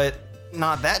shitty, but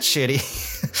not that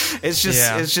shitty. It's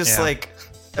just like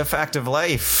a fact of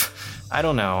life. I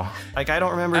don't know. Like, I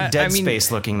don't remember Dead Space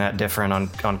looking that different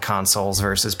on consoles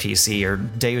versus PC, or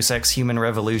Deus Ex Human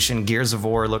Revolution. Gears of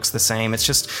War looks the same. It's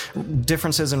just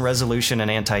differences in resolution and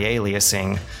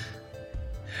anti-aliasing.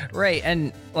 Right,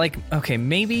 and like, okay,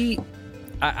 maybe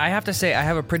I have to say I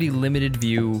have a pretty limited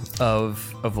view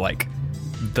of like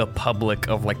the public,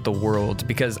 of like the world,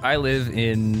 because I live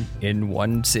in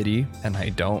one city and I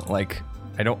don't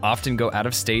often go out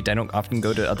of state. I don't often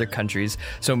go to other countries.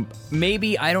 So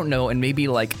maybe, I don't know, and maybe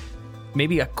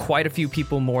quite a few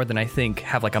people more than I think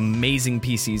have like amazing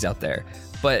PCs out there.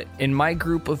 But in my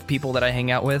group of people that I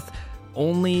hang out with,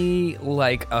 only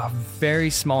like a very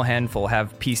small handful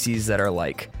have PCs that are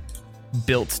like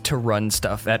built to run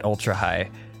stuff at ultra high.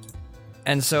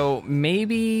 And so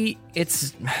maybe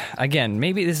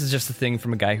maybe this is just a thing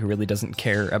from a guy who really doesn't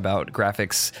care about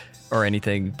graphics or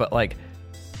anything, but like,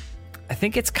 I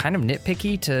think it's kind of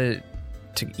nitpicky to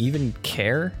even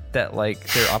care that like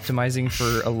they're optimizing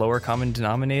for a lower common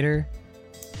denominator.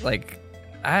 Like,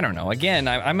 I don't know. Again,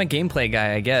 I'm a gameplay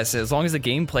guy, I guess. As long as the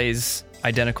gameplay's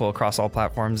identical across all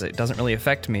platforms, it doesn't really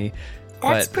affect me.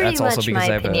 That's but pretty that's much also because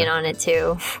my opinion on it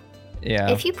too.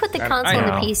 Yeah. If you put the console and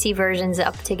the PC versions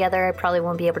up together, I probably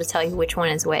won't be able to tell you which one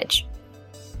is which.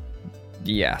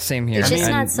 Yeah, same here. It's just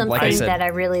not something like that I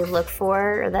really look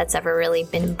for, or that's ever really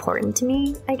been important to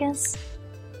me, I guess.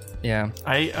 Yeah.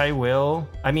 I will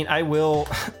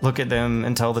look at them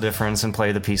and tell the difference and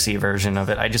play the PC version of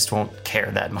it. I just won't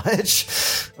care that much.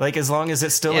 Like, as long as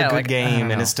it's still a good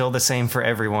game and it's still the same for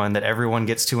everyone, that everyone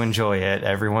gets to enjoy it,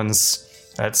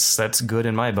 that's good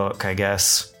in my book, I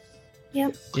guess.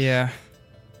 Yep. Yeah.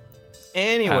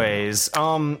 Anyways,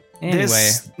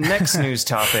 this next news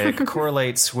topic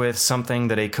correlates with something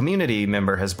that a community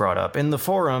member has brought up. In the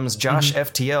forums, Josh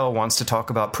FTL wants to talk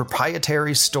about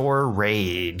proprietary store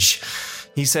rage.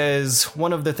 He says,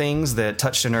 one of the things that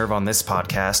touched a nerve on this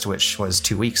podcast, which was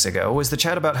 2 weeks ago, was the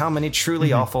chat about how many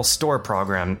truly awful store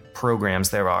programs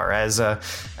there are. As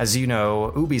you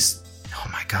know, oh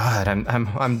my God,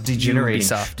 I'm degenerating.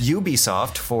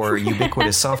 Ubisoft, for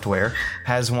ubiquitous software,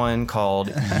 has one called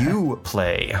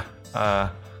Uplay.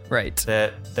 Right.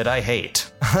 That I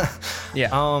hate.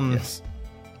 Yeah. Yes.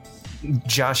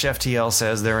 Josh FTL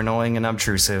says they're annoying and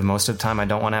obtrusive. Most of the time I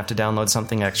don't want to have to download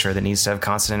something extra that needs to have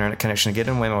constant internet connection to get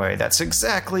in my way. That's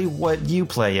exactly what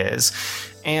Uplay is.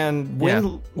 And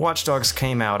when Watch Dogs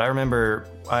came out, I remember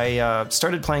I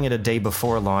started playing it a day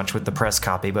before launch with the press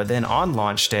copy, but then on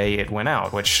launch day it went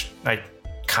out, which I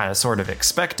kind of sort of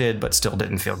expected, but still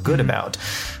didn't feel good about.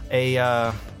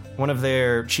 One of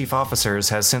their chief officers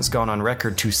has since gone on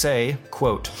record to say,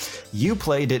 quote,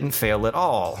 "Uplay didn't fail at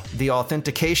all. The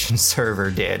authentication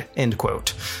server did," end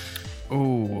quote.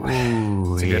 Ooh,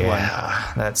 that's a good one.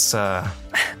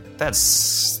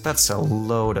 That's a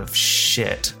load of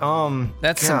shit.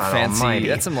 That's some fancy. Almighty.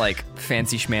 That's some like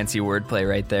fancy schmancy wordplay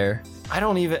right there. I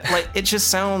don't even like. It just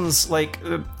sounds like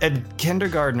a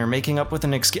kindergartner making up with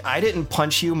an excuse. I didn't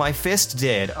punch you. My fist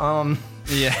did.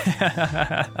 Yeah.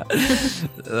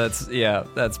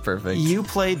 that's perfect.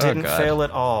 Uplay didn't fail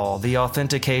at all. The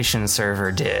authentication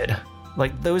server did.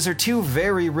 Like, those are two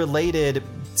very related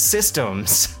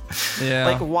systems. Yeah.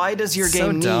 Like, why does your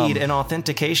So game dumb. need an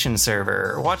authentication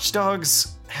server? Watch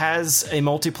Dogs has a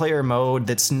multiplayer mode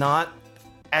that's not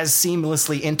as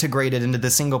seamlessly integrated into the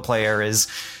single player as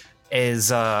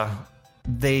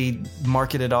they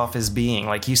market it off as being.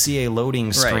 Like, you see a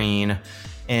loading screen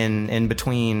in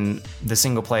between the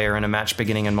single player and a match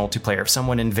beginning and multiplayer. If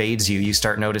someone invades you, you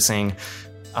start noticing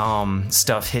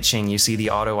stuff hitching. You see the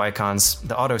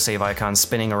autosave icons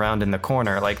spinning around in the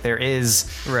corner. Like, there is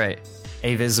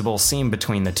a visible seam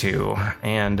between the two,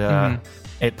 and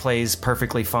it plays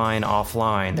perfectly fine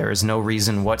offline. There is no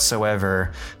reason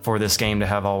whatsoever for this game to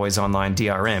have always online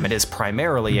DRM. It is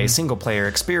primarily a single player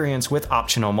experience with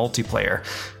optional multiplayer.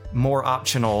 More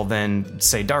optional than,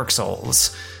 say, Dark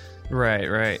Souls.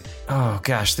 Right. Oh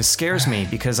gosh, this scares me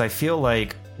because I feel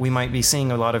like we might be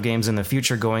seeing a lot of games in the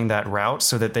future going that route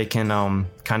so that they can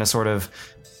kind of sort of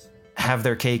have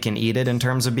their cake and eat it in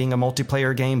terms of being a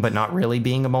multiplayer game, but not really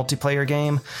being a multiplayer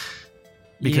game.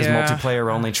 Because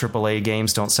multiplayer only AAA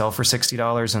games don't sell for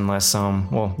 $60 unless,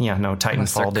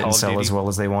 Titanfall didn't sell as well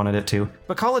as they wanted it to.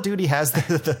 But Call of Duty has the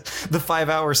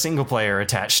 5-hour single player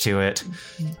attached to it.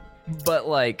 But,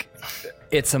 like,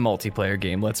 it's a multiplayer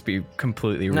game. Let's be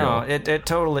completely real. No, it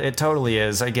totally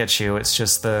is. I get you. It's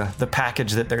just the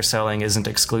package that they're selling isn't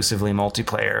exclusively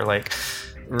multiplayer. Like,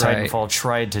 Titanfall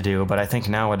tried to do, but I think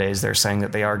nowadays they're saying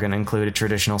that they are going to include a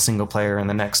traditional single player in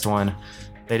the next one.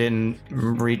 They didn't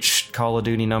reach Call of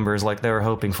Duty numbers like they were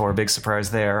hoping for. Big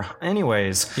surprise there.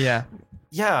 Anyways. Yeah,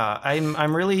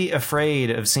 I'm really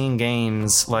afraid of seeing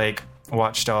games like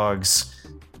Watch Dogs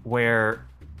where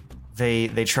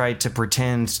they tried to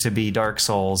pretend to be Dark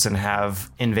Souls and have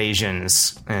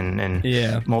invasions and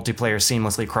multiplayer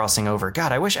seamlessly crossing over.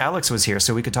 God, I wish Alex was here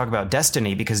so we could talk about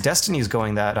Destiny, because Destiny's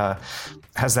going that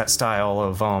has that style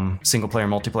of single player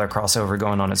multiplayer crossover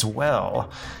going on as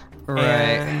well.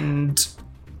 Right. And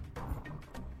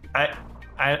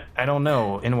I don't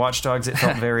know. In Watch Dogs, it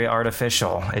felt very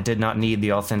artificial. It did not need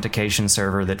the authentication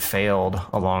server that failed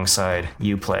alongside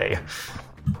Uplay.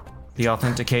 The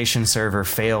authentication server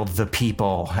failed the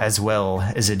people as well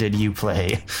as it did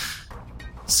Uplay.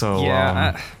 So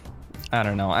yeah, I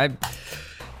don't know.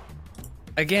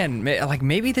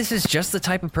 Maybe this is just the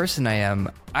type of person I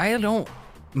am. I don't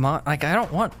want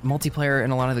multiplayer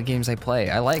in a lot of the games I play.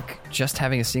 I like just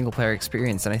having a single player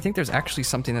experience, and I think there's actually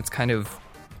something that's kind of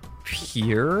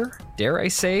pure, dare I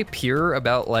say, pure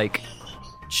about like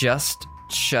just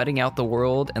shutting out the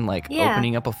world and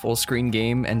opening up a full screen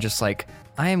game and just like,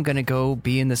 I am gonna go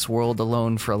be in this world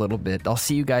alone for a little bit. I'll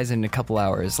see you guys in a couple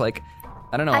hours. Like,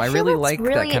 I don't know. I really like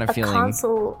that kind of feeling.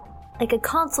 Like a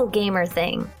console gamer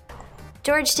thing.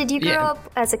 George, did you grow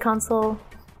up as a console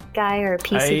guy or a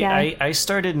PC guy? I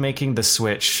started making the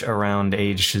switch around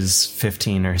ages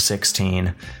 15 or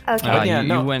 16. Okay.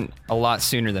 You went a lot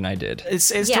sooner than I did. It's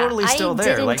totally still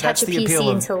there. I didn't touch that's a the PC appeal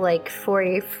of until like 4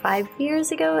 or 5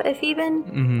 years ago, if even.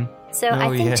 Mm-hmm. So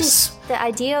I think just the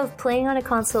idea of playing on a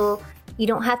console, you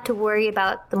don't have to worry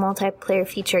about the multiplayer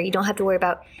feature. You don't have to worry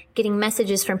about getting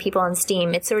messages from people on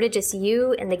Steam. It's sort of just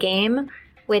you and the game,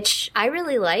 which I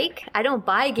really like. I don't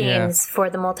buy games for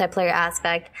the multiplayer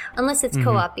aspect unless it's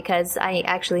co-op, because I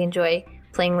actually enjoy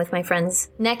playing with my friends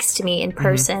next to me in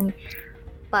person.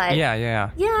 But yeah,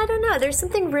 I don't know. There's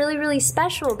something really, really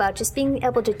special about just being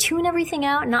able to tune everything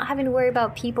out, not having to worry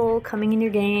about people coming in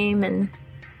your game, and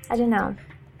I don't know.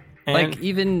 Like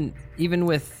even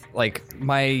with like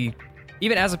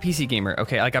even as a PC gamer,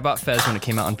 okay, like I bought Fez when it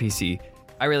came out on PC.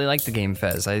 I really like the game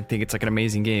Fez. I think it's like an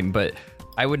amazing game, but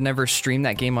I would never stream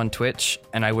that game on Twitch,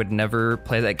 and I would never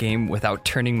play that game without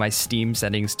turning my Steam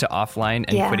settings to offline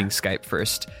and quitting Skype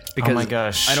first. Because oh my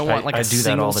gosh, I don't want like I a do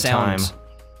single that all the sound. time.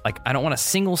 Like, I don't want a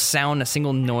single sound, a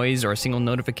single noise, or a single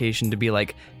notification to be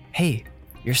like, hey,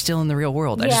 you're still in the real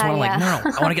world. I just want to no,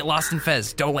 I want to get lost in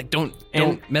Fez. Don't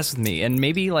mess with me. And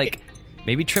maybe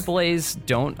AAAs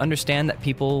don't understand that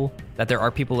there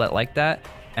are people that like that,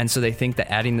 and so they think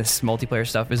that adding this multiplayer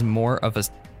stuff is more of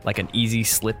an easy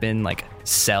slip in, like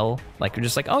sell. Like, you're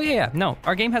just like, oh no,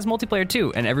 our game has multiplayer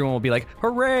too, and everyone will be like,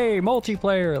 hooray,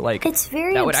 multiplayer! Like, it's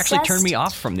very that would obsessed. actually turn me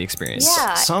off from the experience.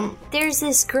 Yeah, there's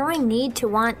this growing need to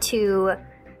want to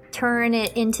turn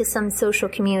it into some social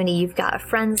community. You've got a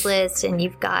friends list, and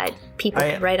you've got people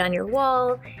right on your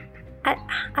wall. I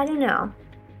don't know.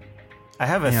 I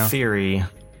have a theory.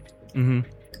 Mm-hmm.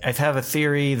 I have a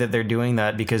theory that they're doing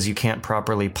that because you can't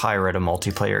properly pirate a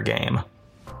multiplayer game.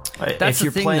 If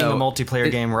you're playing a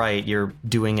multiplayer game right, you're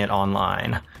doing it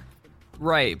online.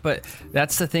 Right, but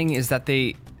that's the thing, is that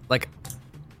they, like,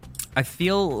 I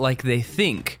feel like they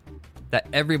think that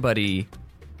everybody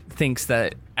thinks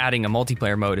that adding a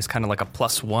multiplayer mode is kind of like a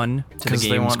 +1 to the game's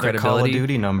they want credibility. their Call of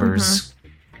Duty numbers.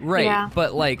 Right, Yeah.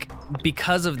 but like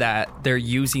because of that, they're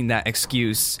using that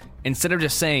excuse instead of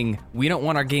just saying we don't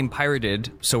want our game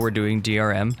pirated, so we're doing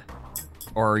DRM,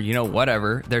 or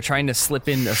whatever. They're trying to slip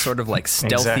in a sort of like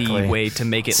stealthy Exactly. way to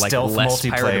make it like Stealth less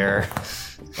multiplayer.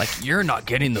 piratable. Like you're not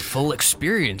getting the full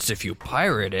experience if you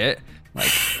pirate it.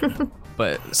 Like,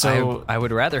 but So- I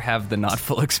would rather have the not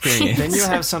full experience. Then you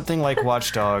have something like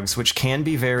Watch Dogs, which can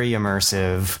be very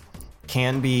immersive,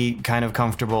 can be kind of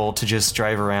comfortable to just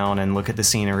drive around and look at the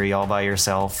scenery all by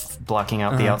yourself, blocking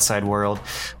out the outside world,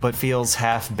 but feels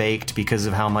half-baked because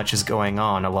of how much is going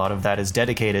on. A lot of that is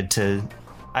dedicated to...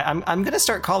 I'm going to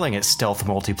start calling it stealth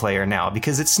multiplayer now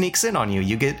because it sneaks in on you.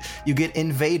 You get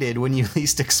invaded when you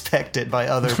least expect it by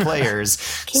other players.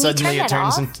 Can you turn that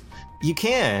off? You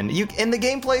can. And the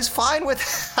gameplay's fine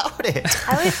without it.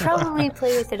 I would probably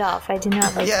play with it off. I do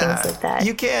not like things like that.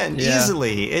 You can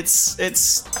easily. It's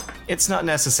not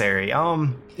necessary.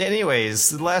 Anyways,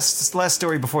 the last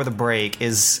story before the break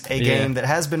is a game that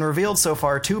has been revealed so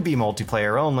far to be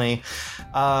multiplayer only.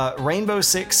 Rainbow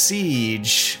Six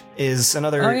Siege is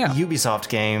another Ubisoft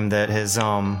game that has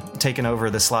taken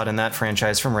over the slot in that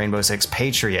franchise from Rainbow Six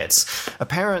Patriots.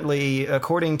 Apparently,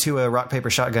 according to a Rock Paper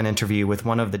Shotgun interview with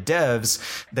one of the devs,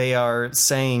 they are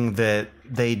saying that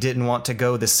they didn't want to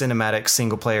go the cinematic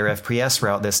single-player FPS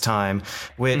route this time,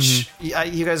 which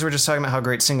you guys were just talking about how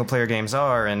great single-player games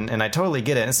are, and I totally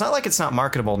get it. It's not like it's not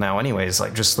marketable now anyways.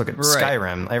 Like, just look at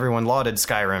Skyrim. Everyone lauded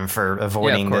Skyrim for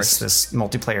avoiding this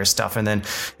multiplayer stuff, and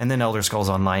then Elder Scrolls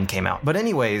Online came out. But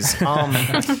anyways,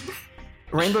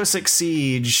 Rainbow Six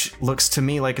Siege looks to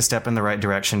me like a step in the right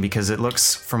direction because it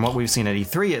looks, from what we've seen at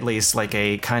E3 at least, like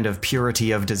a kind of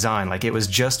purity of design. Like it was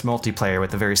just multiplayer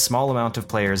with a very small amount of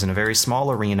players in a very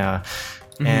small arena,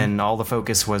 and all the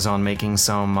focus was on making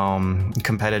some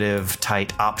competitive,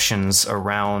 tight options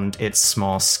around its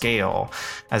small scale,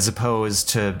 as opposed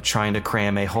to trying to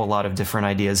cram a whole lot of different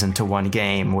ideas into one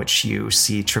game, which you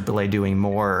see AAA doing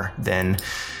more than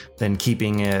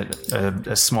keeping it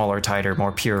a smaller, tighter,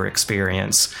 more pure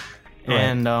experience. Right.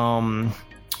 And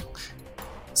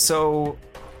so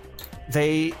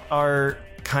they are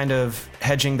kind of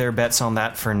hedging their bets on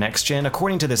that for next gen.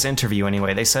 According to this interview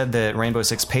anyway, they said that Rainbow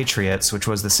Six Patriots, which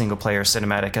was the single-player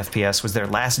cinematic FPS, was their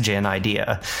last-gen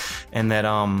idea, and that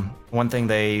one thing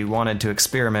they wanted to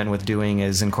experiment with doing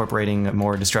is incorporating a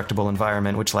more destructible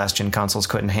environment, which last-gen consoles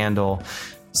couldn't handle.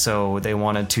 So they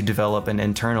wanted to develop an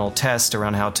internal test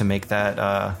around how to make that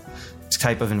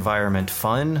type of environment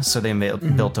fun. So they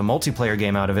built a multiplayer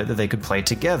game out of it that they could play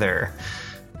together.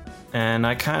 And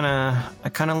I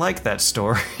kind of like that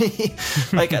story.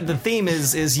 Like the theme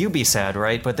is Ubisad,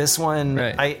 right? But this one,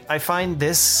 I find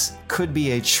this could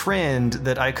be a trend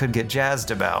that I could get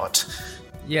jazzed about.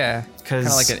 Yeah, kind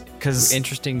of like an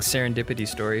interesting serendipity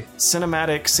story.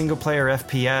 Cinematic single-player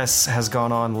FPS has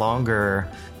gone on longer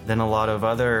than a lot of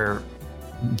other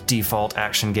default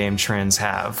action game trends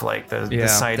have, like the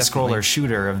side-scroller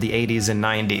shooter of the 80s and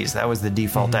 90s. That was the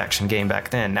default action game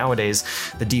back then. Nowadays,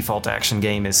 the default action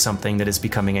game is something that is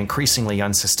becoming increasingly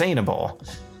unsustainable.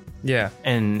 Yeah.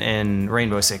 And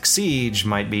Rainbow Six Siege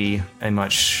might be a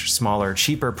much smaller,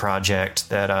 cheaper project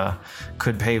that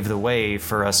could pave the way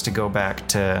for us to go back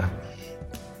to...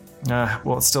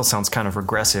 well, it still sounds kind of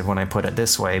regressive when I put it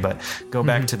this way, but go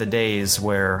back to the days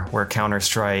where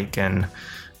Counter-Strike and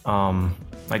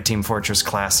like Team Fortress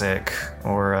Classic,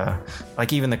 or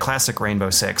like even the classic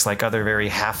Rainbow Six, like other very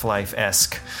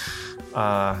Half-Life-esque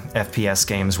FPS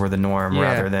games were the norm,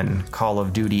 rather than Call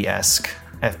of Duty-esque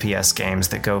FPS games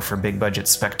that go for big budget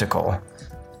spectacle.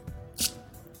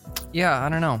 Yeah, I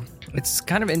don't know. It's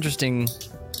kind of interesting,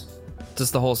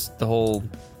 just the whole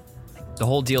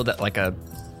deal that like a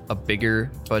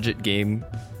bigger budget game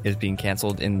is being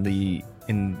canceled in the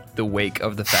wake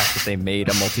of the fact that they made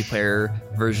a multiplayer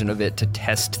version of it to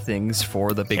test things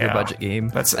for the bigger budget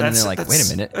game. And then they're like, wait a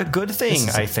minute, a good thing.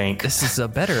 I think this is a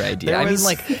better idea. I mean,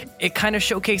 like, it kind of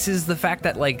showcases the fact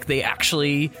that like they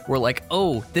actually were like,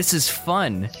 oh, this is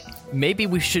fun. Maybe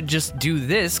we should just do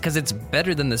this because it's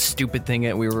better than the stupid thing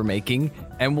that we were making,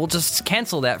 and we'll just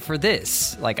cancel that for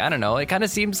this. Like, I don't know. It kind of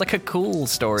seems like a cool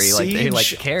story. Siege like they like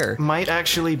care. Might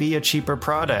actually be a cheaper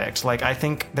product. Like, I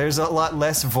think there's a lot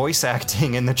less voice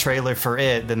acting in the trailer for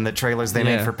it than the trailers they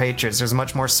made for Patriots. There's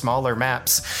much more smaller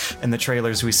maps in the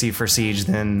trailers we see for Siege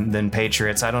than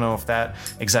Patriots. I don't know if that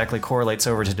exactly correlates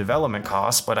over to development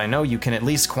costs, but I know you can at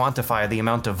least quantify the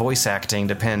amount of voice acting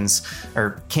can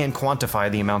quantify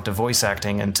the amount of voice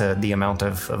acting into the amount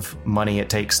of money it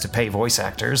takes to pay voice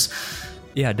actors.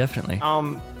 Yeah, definitely.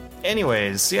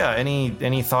 Anyways, yeah.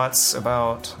 Any thoughts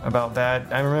about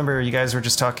that? I remember you guys were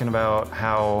just talking about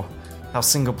how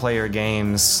single player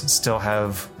games still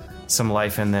have some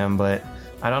life in them, but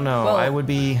I don't know. Well,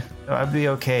 I'd be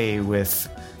okay with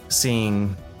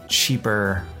seeing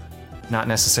cheaper, not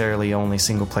necessarily only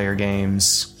single player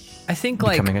games. I think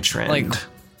becoming a trend.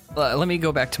 Let me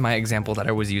go back to my example that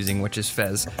I was using, which is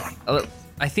Fez.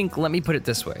 I think, let me put it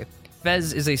this way.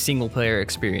 Fez is a single player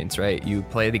experience, right? You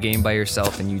play the game by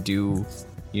yourself and you do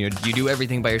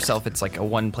everything by yourself. It's like a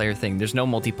one player thing. There's no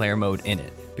multiplayer mode in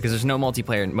it because there's no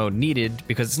multiplayer mode needed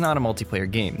because it's not a multiplayer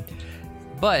game.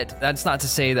 But that's not to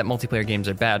say that multiplayer games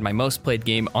are bad. My most played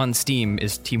game on Steam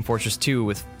is Team Fortress 2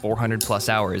 with 400 plus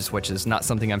hours, which is not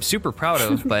something I'm super proud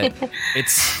of, but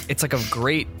it's like a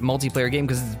great multiplayer game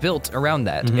because it's built around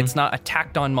that. Mm-hmm. It's not a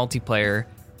tacked on multiplayer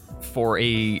for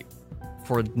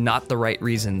not the right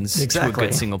reasons to a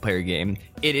good single player game.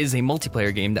 It is a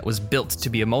multiplayer game that was built to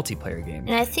be a multiplayer game.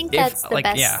 And I think that's the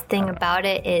best thing about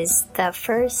it is the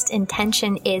first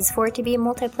intention is for it to be a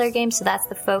multiplayer game, so that's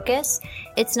the focus.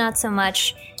 It's not so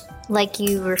much like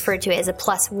you refer to it as a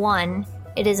 +1.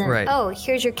 It isn't, oh,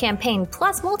 here's your campaign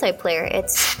plus multiplayer.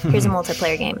 It's, here's a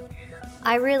multiplayer game.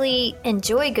 I really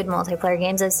enjoy good multiplayer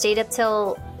games. I've stayed up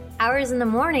till hours in the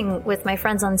morning with my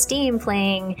friends on Steam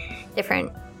playing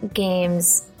different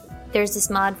games. There's this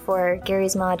mod for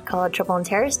Gary's mod called Trouble in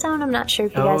Terrorist Town. I'm not sure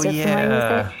if you guys are familiar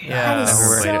with it. Yeah, that is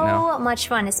so much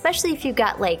fun, especially if you've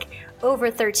got like over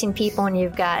 13 people and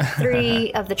you've got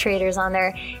 3 of the traders on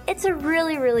there. It's a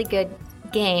really, really good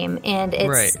game, and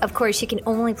it's of course you can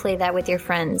only play that with your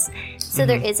friends. So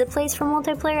there is a place for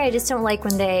multiplayer. I just don't like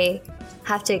when they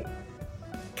have to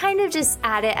kind of just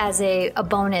add it as a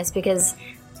bonus because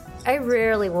I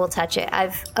rarely will touch it.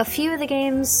 A few of the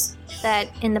games that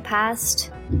in the past,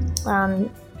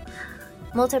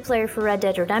 multiplayer for Red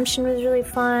Dead Redemption was really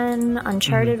fun.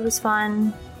 Uncharted was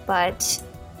fun, but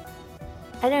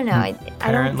I don't know. I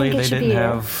don't think it should be. Apparently, they didn't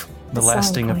have the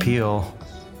lasting appeal.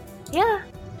 Yeah.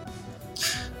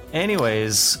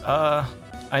 Anyways,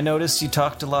 I noticed you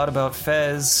talked a lot about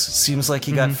Fez. Seems like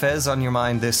you got Fez on your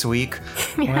mind this week.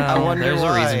 Well, I wonder there's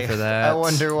why. A reason for that. I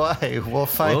wonder why.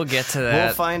 We'll get to that.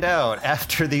 We'll find out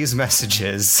after these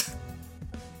messages.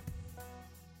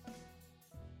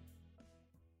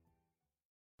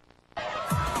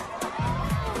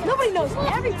 Nobody knows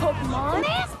every Pokemon.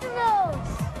 Master knows.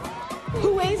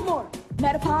 Who weighs more,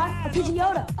 Metapod or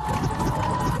Pidgeotto?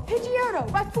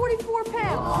 Pidgeotto by 44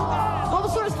 pounds.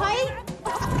 Bulbasaur's height?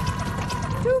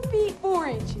 2 feet 4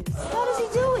 inches. How does he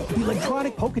do it? The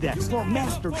electronic Pokedex for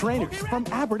master trainers from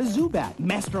Abra to Zubat.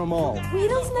 Master them all.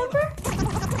 Weedle's number?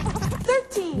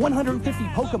 13. 150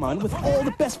 Pokemon with all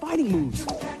the best fighting moves.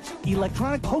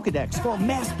 Electronic Pokedex for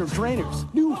master trainers.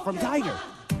 New from Tiger.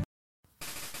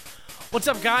 What's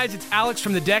up, guys? It's Alex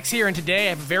from The Dex here, and today I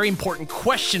have a very important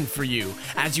question for you.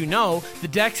 As you know, The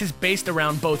Dex is based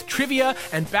around both trivia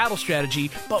and battle strategy,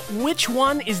 but which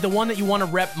one is the one that you want to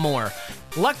rep more?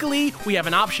 Luckily, we have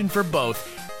an option for both.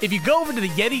 If you go over to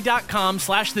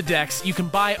theyeti.com/thedex, you can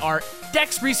buy our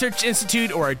Dex Research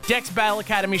Institute or our Dex Battle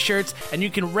Academy shirts, and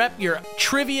you can rep your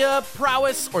trivia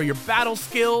prowess or your battle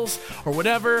skills or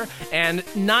whatever. And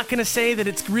not gonna say that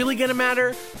it's really gonna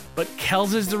matter, but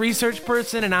Kels is the research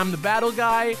person and I'm the battle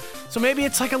guy, so maybe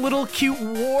it's like a little cute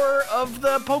war of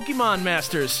the Pokemon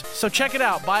Masters. So check it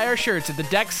out. Buy our shirts at the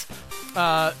Dex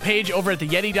page over at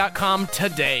theyeti.com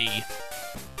today.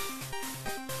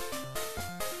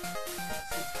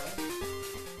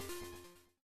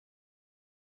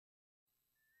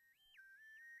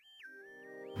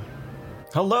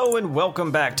 Hello and welcome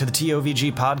back to the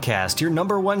TOVG podcast, your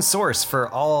number one source for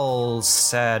all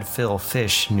sad Phil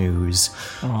Fish news.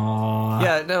 Aww.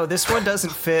 Yeah, no, this one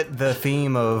doesn't fit the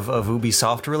theme of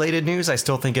Ubisoft related news. I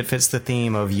still think it fits the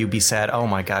theme of Ubisad. Oh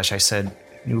my gosh, I said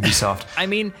Ubisoft. I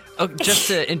mean, just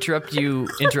to interrupting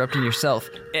yourself,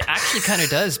 it actually kind of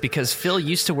does because Phil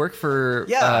used to work for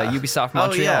Ubisoft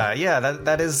Montreal. Oh yeah,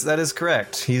 that is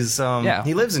correct. He's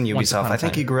he lives in Ubisoft. I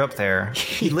think he grew up there.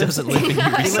 He doesn't live in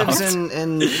Ubisoft. He lives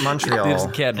in Montreal. He lives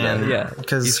in Canada.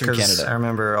 Because I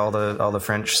remember all the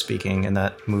French speaking in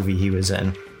that movie he was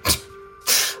in.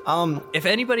 If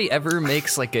anybody ever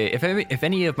makes like if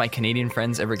any of my Canadian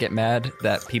friends ever get mad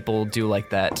that people do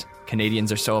like that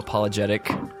Canadians are so apologetic,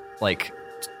 like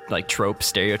trope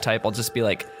stereotype, I'll just be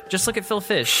like, just look at Phil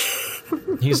Fish.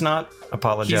 He's not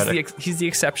apologetic. He's the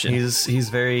exception. He's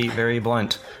very, very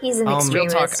blunt. He's an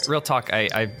extremist. Real talk.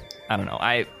 I don't know.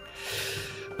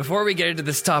 Before we get into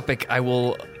this topic, I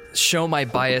will show my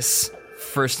bias.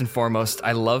 First and foremost,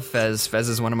 I love Fez. Fez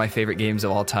is one of my favorite games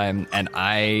of all time, and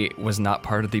I was not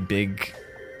part of the big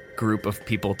group of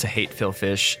people to hate Phil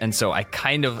Fish, and so I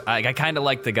kind of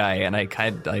like the guy, and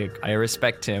I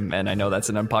respect him, and I know that's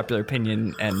an unpopular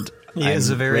opinion, and he is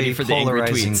a very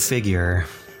polarizing figure.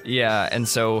 Yeah, and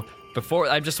so before,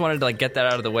 I just wanted to like get that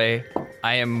out of the way.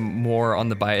 I am more on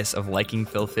the bias of liking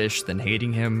Phil Fish than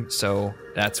hating him, so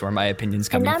that's where my opinion's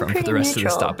coming from for the rest of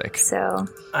this topic. So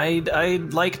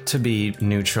I'd like to be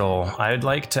neutral. I'd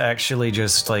like to actually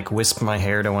just like wisp my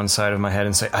hair to one side of my head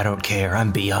and say, I don't care,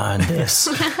 I'm beyond this.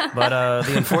 But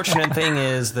the unfortunate thing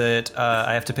is that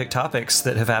I have to pick topics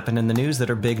that have happened in the news that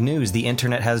are big news. The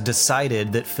internet has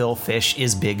decided that Phil Fish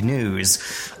is big news.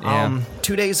 Yeah.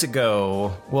 2 days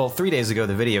ago, well, 3 days ago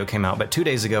the video came out, but 2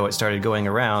 days ago it started going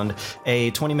around. A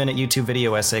 20-minute YouTube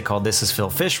video essay called This Is Phil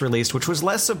Fish released, which was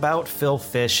less about Phil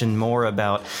Fish and more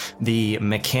about the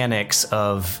mechanics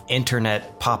of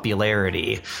internet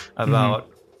popularity, about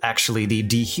actually the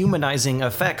dehumanizing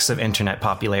effects of internet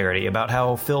popularity, about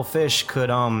how Phil Fish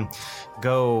could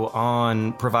go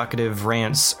on provocative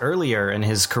rants earlier in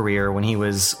his career when he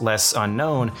was less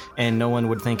unknown, and no one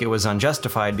would think it was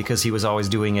unjustified because he was always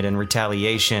doing it in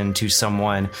retaliation to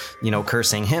someone,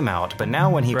 cursing him out. But now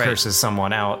when he curses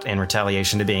someone out in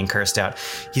retaliation to being cursed out,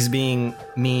 he's being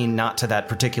mean not to that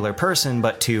particular person,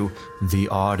 but to the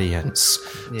audience.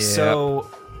 Yep.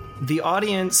 So the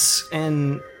audience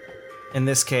in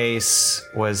this case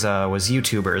was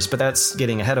YouTubers, but that's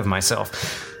getting ahead of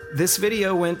myself. This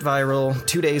video went viral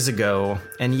 2 days ago,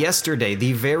 and yesterday,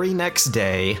 the very next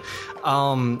day,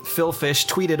 Phil Fish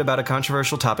tweeted about a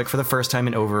controversial topic for the first time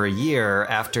in over a year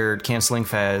after canceling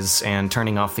Fez and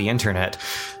turning off the internet,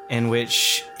 in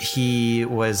which he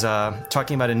was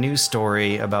talking about a news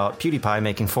story about PewDiePie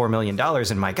making $4 million,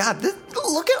 and my God,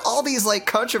 look at all these like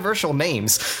controversial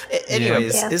names.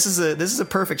 Anyways, Yeah. This is a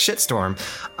perfect shitstorm.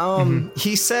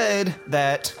 He said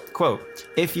that, quote,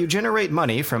 if you generate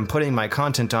money from putting my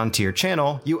content onto your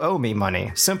channel, you owe me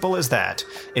money. Simple as that.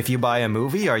 If you buy a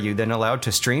movie, are you then allowed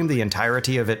to stream the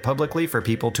entirety of it publicly for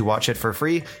people to watch it for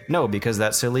free? No, because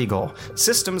that's illegal.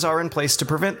 Systems are in place to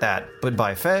prevent that. But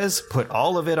buy Fez, put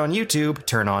all of it on YouTube,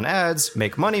 turn on ads,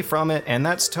 make money from it, and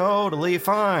that's totally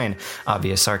fine.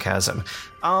 Obvious sarcasm.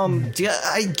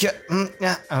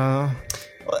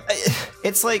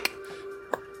 It's like...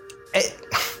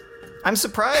 I'm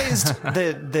surprised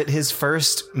that his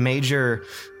first major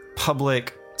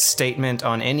public statement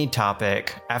on any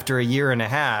topic after a year and a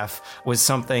half was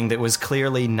something that was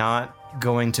clearly not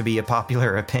going to be a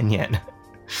popular opinion.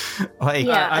 Like,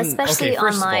 yeah, especially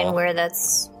online where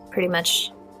that's pretty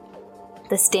much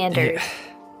the standard.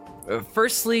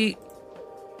 Firstly,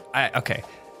 I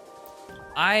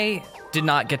did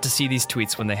not get to see these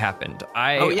tweets when they happened.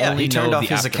 He turned off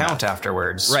his account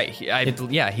afterwards. Right.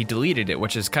 He deleted it,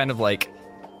 which is kind of like,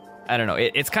 I don't know.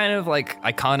 It's kind of like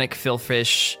iconic Phil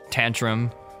Fish tantrum,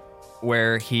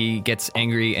 where he gets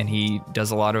angry and he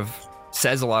says a lot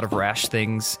of rash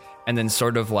things, and then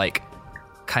sort of like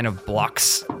kind of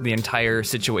blocks the entire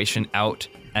situation out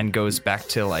and goes back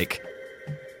to like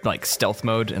stealth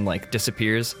mode and like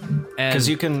disappears. Because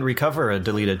you can recover a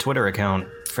deleted Twitter account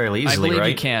fairly easily, right? I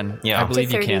believe you can. Yeah. I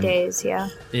believe you can. 30 days, yeah.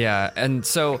 Yeah, and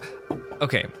so,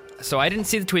 okay, so I didn't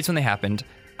see the tweets when they happened.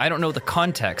 I don't know the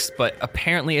context, but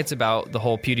apparently it's about the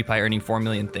whole PewDiePie earning $4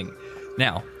 million thing.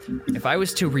 Now, if I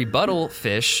was to rebuttal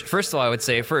Fish, first of all, I would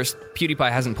say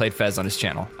PewDiePie hasn't played Fez on his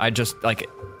channel. I just, like,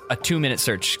 a 2-minute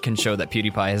search can show that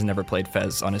PewDiePie has never played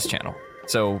Fez on his channel.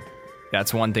 So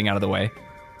that's one thing out of the way,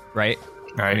 right?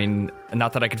 Right. I mean,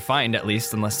 not that I could find, at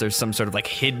least, unless there's some sort of like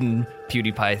hidden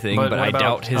PewDiePie thing. But what I about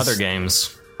doubt his other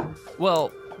games.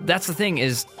 Well, that's the thing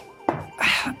is,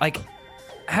 like,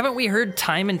 haven't we heard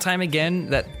time and time again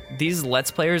that these Let's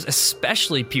Players,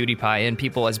 especially PewDiePie and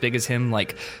people as big as him,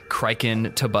 like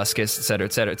Kraken, Tobuscus,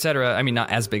 et cetera, I mean,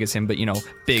 not as big as him, but,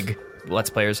 big Let's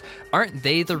Players, aren't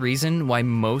they the reason why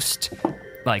most,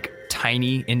 like,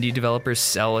 tiny indie developers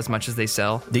sell as much as they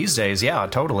sell? These days, yeah,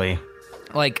 totally.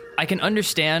 Like, I can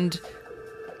understand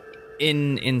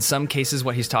in some cases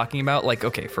what he's talking about. Like,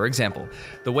 okay, for example,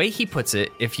 the way he puts it,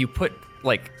 if you put,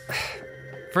 like...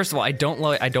 First of all, I don't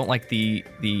like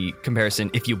the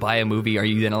comparison. If you buy a movie, are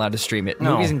you then allowed to stream it?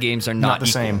 No, movies and games are not the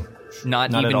same.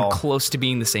 Not even close to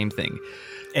being the same thing.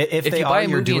 If they are,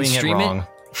 you're doing it wrong.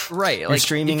 Right. You're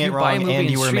streaming it wrong,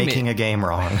 and you are making a game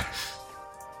wrong.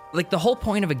 Like, the whole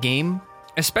point of a game,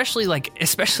 especially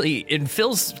in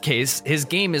Phil's case, his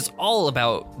game is all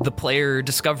about the player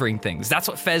discovering things. That's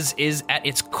what Fez is at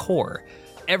its core.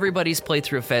 Everybody's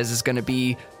playthrough of Fez is going to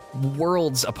be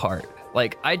worlds apart.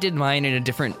 Like, I did mine in a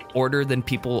different order than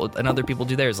other people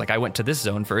do theirs. Like, I went to this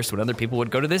zone first when other people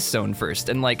would go to this zone first.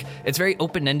 And, like, it's very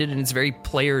open-ended and it's very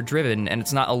player-driven, and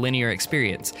it's not a linear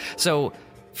experience. So,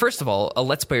 first of all, a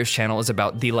Let's Player's channel is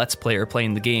about the Let's Player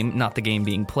playing the game, not the game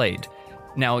being played.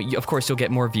 Now, of course, you'll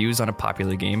get more views on a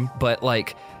popular game, but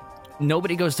like,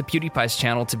 nobody goes to PewDiePie's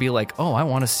channel to be like, oh, I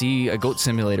want to see a Goat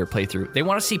Simulator playthrough. They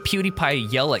want to see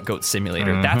PewDiePie yell at Goat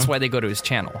Simulator. That's why they go to his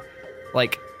channel.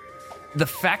 Like, the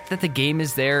fact that the game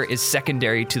is there is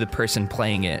secondary to the person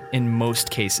playing it in most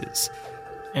cases.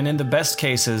 And in the best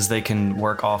cases, they can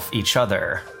work off each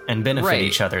other and benefit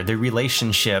each other. The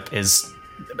relationship is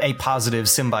a positive,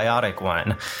 symbiotic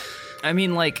one. I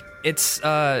mean, like, it's,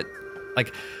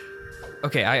 like,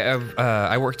 okay,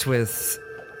 I worked with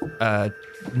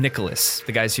Nicholas,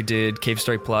 the guys who did Cave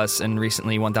Story Plus and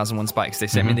recently 1001 Spikes. They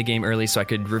sent me the game early so I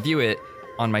could review it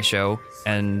on my show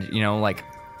and, you know, like,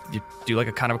 you do like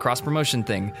a kind of a cross-promotion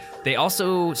thing. They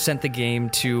also sent the game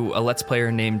to a Let's Player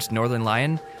named Northern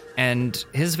Lion, and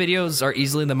his videos are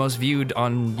easily the most viewed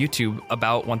on YouTube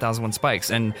about 1001 Spikes.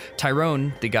 And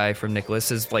Tyrone, the guy from Nicholas,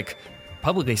 has like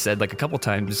publicly said like a couple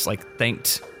times, like,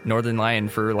 thanked Northern Lion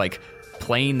for like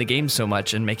playing the game so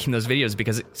much and making those videos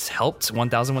because it's helped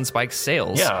 1001 Spikes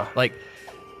sales. Yeah. Like,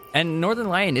 and Northern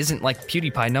Lion isn't like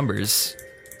PewDiePie numbers.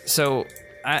 So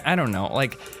I don't know.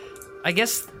 Like, I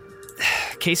guess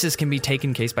cases can be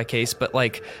taken case by case, but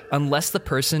like, unless the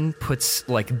person puts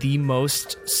like the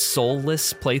most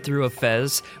soulless playthrough of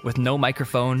Fez with no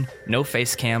microphone, no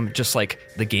face cam, just like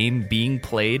the game being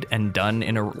played and done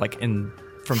in a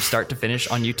from start to finish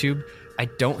on YouTube, I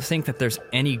don't think that there's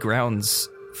any grounds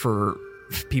for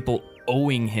people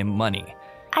owing him money.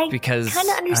 Because kind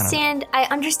of understand. I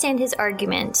understand his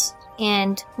argument,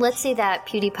 and let's say that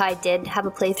PewDiePie did have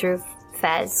a playthrough of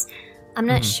Fez. I'm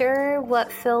not sure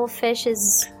what Phil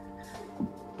Fish's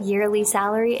yearly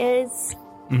salary is.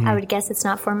 I would guess it's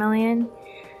not $4 million.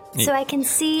 So I can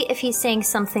see if he's saying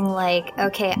something like,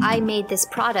 okay, I made this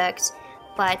product,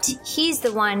 but he's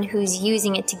the one who's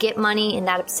using it to get money, and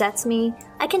that upsets me.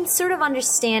 I can sort of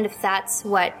understand if that's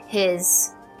where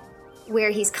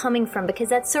he's coming from, because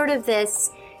that's sort of this,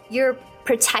 you're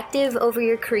protective over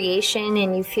your creation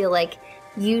and you feel like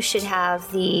you should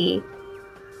have the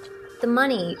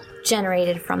money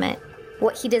generated from it.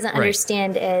 What he doesn't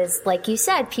understand is, like you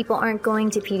said, people aren't going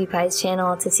to PewDiePie's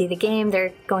channel to see the game,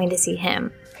 they're going to see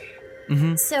him.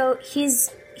 So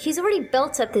he's already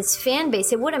built up this fan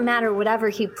base. It wouldn't matter whatever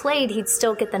he played, he'd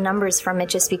still get the numbers from it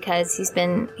just because he's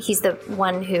the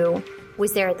one who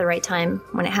was there at the right time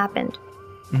when it happened.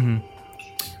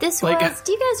 This was,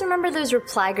 do you guys remember those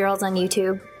reply girls on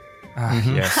YouTube?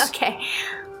 Yes. Okay.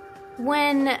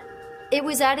 When it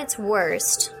was at its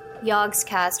worst,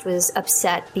 Yogscast was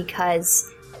upset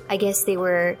because I guess they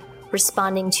were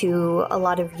responding to a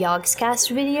lot of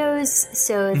Yogscast videos,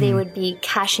 so they would be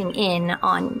cashing in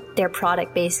on their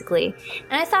product, basically.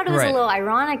 And I thought it was a little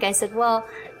ironic. I said, well,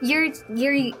 you're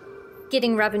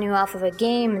getting revenue off of a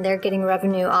game, and they're getting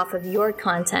revenue off of your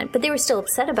content. But they were still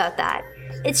upset about that.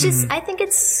 It's just, I think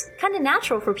it's kind of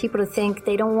natural for people to think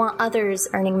they don't want others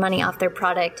earning money off their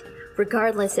product,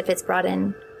 regardless if it's brought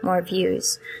in more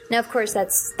views. Now, of course,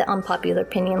 that's the unpopular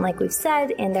opinion, like we've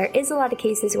said, and there is a lot of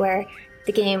cases where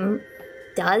the game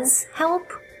does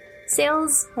help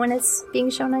sales when it's being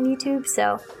shown on YouTube.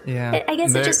 So I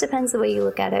guess it just depends the way you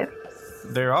look at it.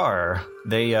 There are.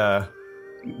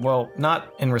 Well,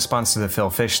 not in response to the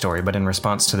Phil Fish story, but in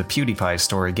response to the PewDiePie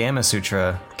story, Gamma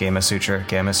Sutra.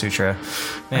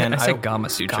 Man, I said Gamma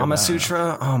Sutra. Gamma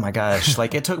Sutra? Oh my gosh.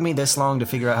 Like, it took me this long to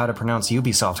figure out how to pronounce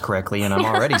Ubisoft correctly, and I'm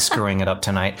already screwing it up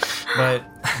tonight. But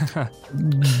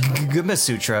Gamma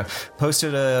Sutra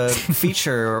posted a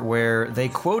feature where they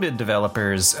quoted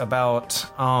developers about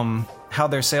how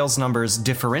their sales numbers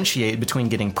differentiate between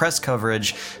getting press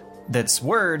coverage that's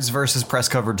words versus press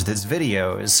coverage that's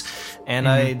videos. And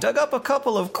I dug up a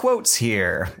couple of quotes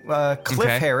here. Cliff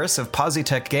Harris of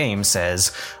Positech Games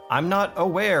says, I'm not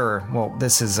aware, well,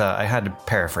 this is, I had to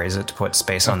paraphrase it to put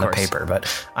space on the paper,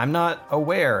 but I'm not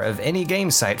aware of any game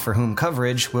site for whom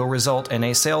coverage will result in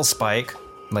a sales spike.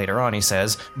 Later on, he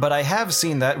says, but I have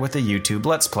seen that with a YouTube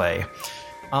Let's Play.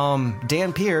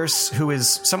 Dan Pierce, who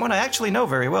is someone I actually know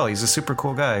very well. He's a super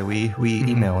cool guy. We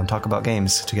email and talk about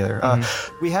games together.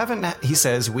 He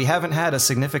says, we haven't had a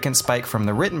significant spike from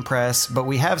the written press, but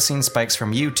we have seen spikes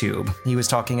from YouTube. He was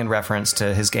talking in reference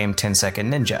to his game 10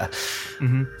 Second Ninja.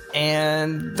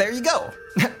 And there you go.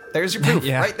 There's your proof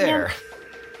right there.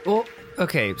 Well,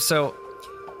 okay, so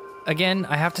again,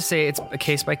 I have to say it's a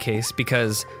case by case,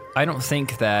 because I don't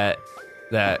think that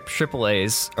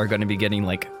AAAs are going to be getting,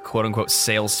 like, quote-unquote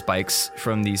sales spikes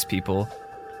from these people,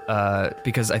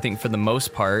 because I think for the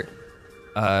most part,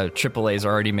 AAAs are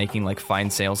already making, like, fine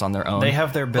sales on their own. They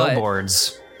have their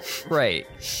billboards. Right.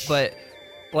 But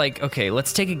like, okay,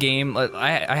 let's take a game.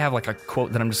 I have like a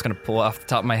quote that I'm just going to pull off the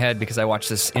top of my head because I watched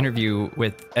this interview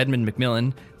with Edmund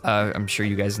McMillan. I'm sure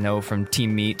you guys know from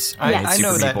Team Meat. I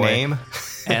know that name.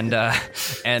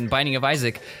 and Binding of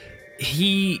Isaac.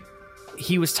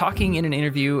 He was talking in an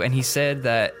interview, and he said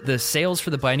that the sales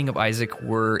for the Binding of Isaac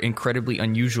were incredibly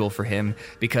unusual for him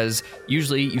because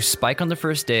usually you spike on the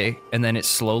first day, and then it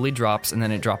slowly drops, and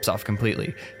then it drops off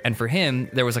completely. And for him,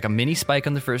 there was like a mini spike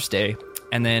on the first day,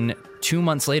 and then 2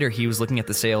 months later, he was looking at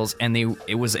the sales, and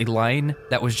it was a line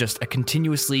that was just a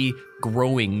continuously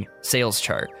growing sales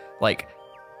chart. Like,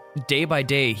 day by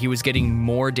day, he was getting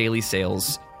more daily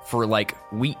sales for like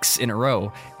weeks in a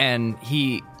row, and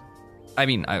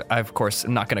I of course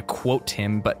am not going to quote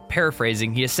him, but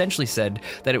paraphrasing, he essentially said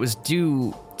that it was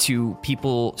due to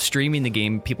people streaming the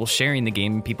game, people sharing the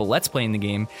game, people let's playing the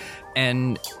game.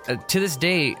 And to this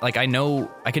day, like, I know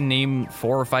I can name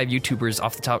 4 or 5 YouTubers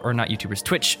off the top, or not YouTubers,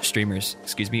 Twitch streamers,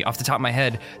 excuse me, off the top of my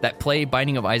head that play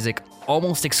Binding of Isaac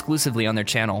almost exclusively on their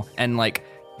channel. And like,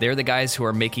 they're the guys who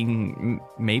are making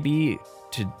maybe,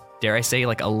 to dare I say,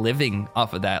 like a living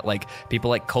off of that. Like people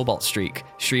like Cobalt Streak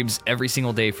streams every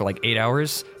single day for like 8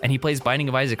 hours, and he plays Binding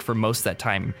of Isaac for most of that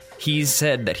time. He's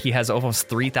said that he has almost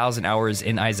 3,000 hours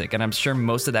in Isaac, and I'm sure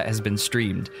most of that has been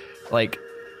streamed. Like,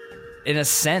 in a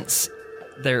sense,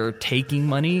 they're taking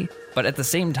money, but at the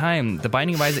same time, the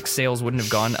Binding of Isaac sales wouldn't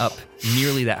have gone up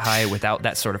nearly that high without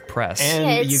that sort of press.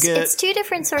 And it's two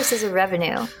different sources of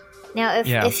revenue. Now,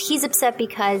 if he's upset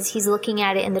because he's looking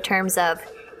at it in the terms of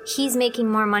he's making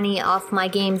more money off my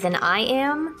game than I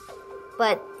am,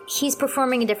 but he's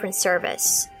performing a different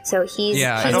service. So he's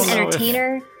an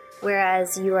entertainer,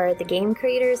 whereas you are the game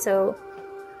creator. So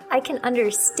I can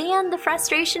understand the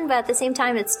frustration, but at the same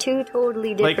time, it's two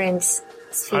totally different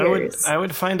spheres. I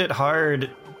would find it hard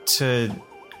to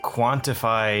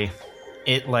quantify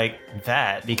it like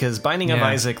that, because Binding of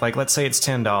Isaac, like, let's say it's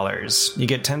 $10. You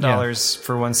get $10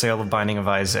 for one sale of Binding of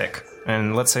Isaac.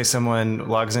 And let's say someone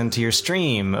logs into your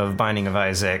stream of Binding of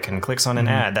Isaac and clicks on an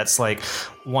ad. That's like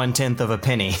 1/10 of a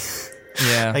penny.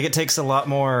 Yeah. Like, it takes a lot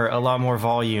more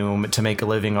volume to make a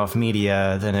living off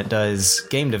media than it does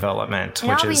game development. And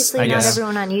which obviously, is, not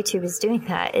everyone on YouTube is doing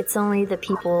that. It's only the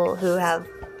people who have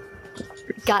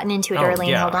gotten into it early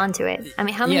and held on to it. I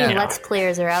mean, how many Let's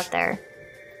Players are out there?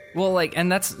 Well, like, and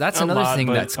that's another thing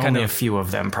that's kind of a few of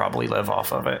them probably live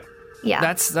off of it. Yeah,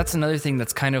 that's another thing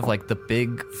that's kind of like the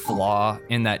big flaw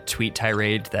in that tweet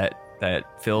tirade that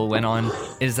Phil went on,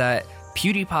 is that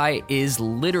PewDiePie is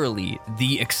literally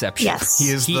the exception. Yes,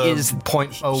 he is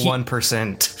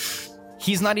 0.01%.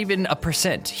 He's not even a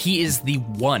percent. He is the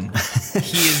one.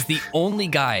 He is the only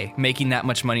guy making that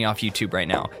much money off YouTube right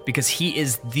now, because he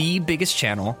is the biggest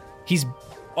channel. He's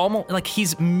almost like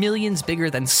he's millions bigger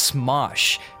than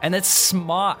Smosh, and that's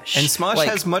Smosh. And Smosh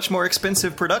has much more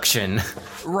expensive production,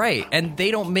 right? And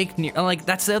they don't make like,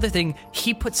 that's the other thing.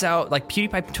 He puts out, like,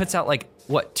 PewDiePie puts out like,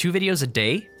 what, 2 videos a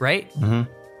day, right? Mm-hmm.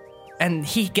 And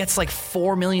he gets like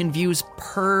 4 million views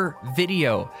per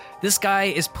video. This guy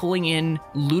is pulling in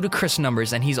ludicrous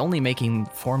numbers, and he's only making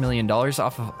 $4 million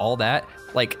off of all that.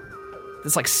 Like,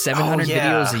 it's like 700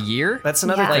 videos a year. That's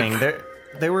another thing.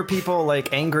 There were people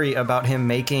like angry about him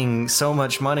making so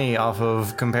much money off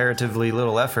of comparatively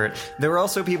little effort. There were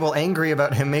also people angry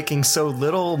about him making so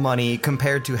little money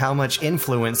compared to how much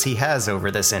influence he has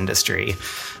over this industry,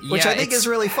 which I think is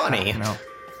really funny.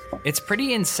 It's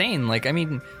pretty insane. Like, I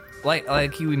mean,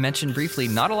 like we mentioned briefly,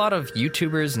 not a lot of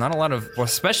YouTubers, not a lot of, well,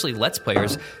 especially Let's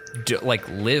Players,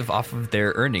 live off of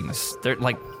their earnings. They're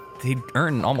like, they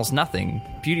earn almost nothing.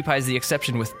 PewDiePie is the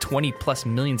exception with 20+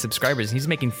 million subscribers. He's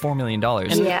making $4 million.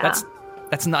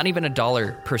 That's not even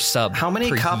 $1 per sub. How many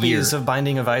copies of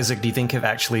Binding of Isaac do you think have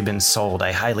actually been sold?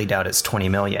 I highly doubt it's 20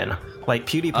 million. Like,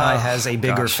 PewDiePie has a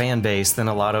bigger fan base than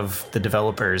a lot of the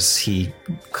developers he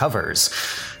covers.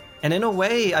 And in a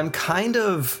way, I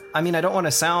don't want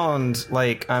to sound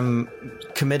like I'm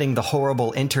committing the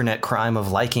horrible internet crime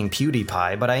of liking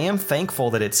PewDiePie, but I am thankful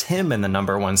that it's him in the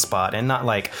 #1 spot and not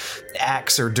like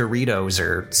Axe or Doritos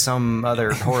or some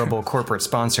other horrible corporate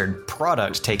sponsored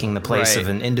product taking the place of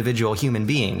an individual human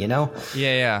being, you know?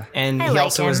 Yeah. And he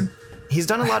also he's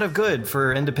done a lot of good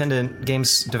for independent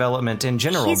games development in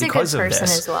general because of this. He's a good person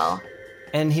as well.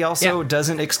 And he also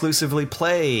doesn't exclusively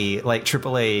play like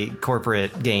AAA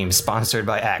corporate games sponsored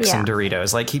by Axe and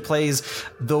Doritos. Like, he plays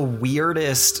the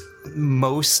weirdest,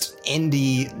 most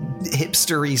indie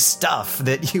hipstery stuff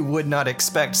that you would not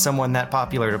expect someone that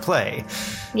popular to play.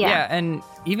 Yeah, and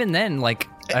even then, like,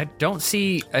 I don't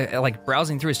see, like,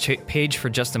 browsing through his page for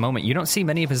just a moment, you don't see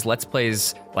many of his Let's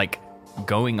Plays, like,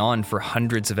 going on for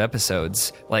hundreds of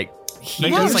episodes. Like,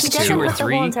 he does like he 2 doesn't or put the whole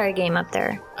 3. entire game up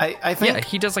there. I think Yeah,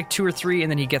 he does like 2 or 3,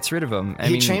 and then he gets rid of them.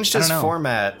 he changed his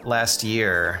format last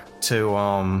year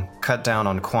to cut down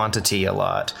on quantity a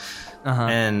lot,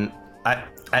 and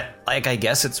I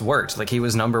guess it's worked. Like, he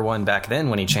was number 1 back then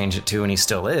when he changed it to, and he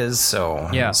still is. So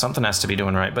something has to be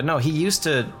doing right. But no, he used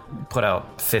to put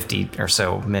out 50 or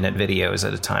so minute videos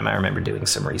at a time. I remember doing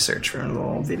some research for a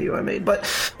little video I made. But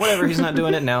whatever, he's not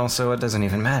doing it now, so it doesn't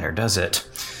even matter, does it?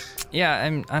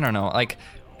 Yeah, I don't know. Like,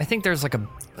 I think there's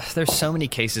so many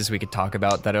cases we could talk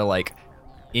about that are like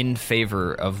in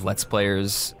favor of Let's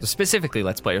Players, specifically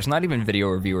Let's Players, not even video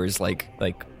reviewers like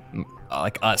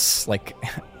us, like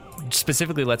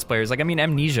specifically Let's Players. Like, I mean,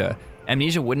 Amnesia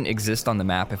wouldn't exist on the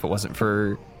map if it wasn't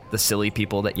for the silly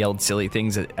people that yelled silly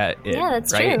things at it. Yeah,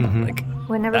 that's right? true. Mm-hmm.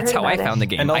 Like, that's how I found the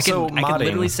game. And also I can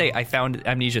literally say I found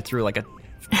Amnesia through like a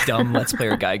dumb Let's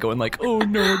Player guy going like, "Oh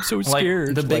no, I'm so scared."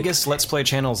 Like, the biggest Let's Play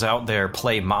channels out there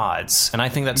play mods, and I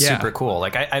think that's super cool.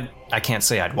 Like, I can't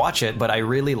say I'd watch it, but I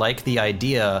really like the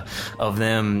idea of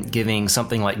them giving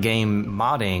something like game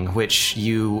modding, which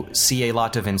you see a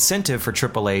lot of incentive for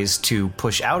AAAs to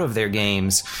push out of their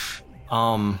games.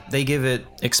 They give it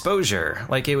exposure.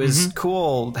 Like, it was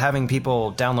cool having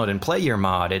people download and play your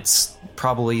mod. It's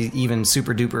probably even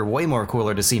super duper way more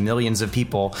cooler to see millions of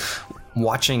people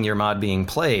watching your mod being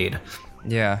played.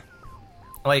 Yeah.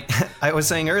 Like, I was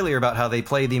saying earlier about how they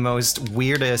play the most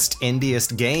weirdest,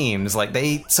 indiest games. Like,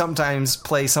 they sometimes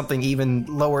play something even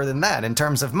lower than that in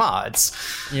terms of mods.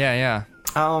 Yeah.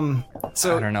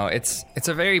 So I don't know. It's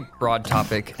a very broad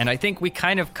topic, and I think we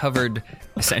kind of covered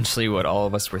essentially what all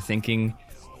of us were thinking.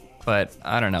 But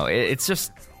I don't know. It's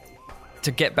just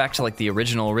to get back to like the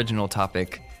original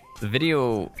topic. The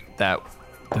video that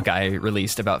the guy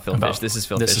released about Philfish. This is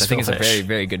Philfish. I think it's a very,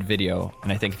 very good video,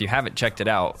 and I think if you haven't checked it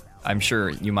out, I'm sure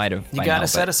you might have. You gotta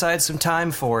set aside some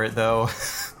time for it, though.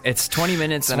 It's 20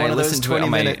 minutes, and I listened to it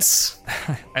on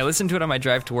I listened to it on my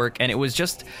drive to work, and it was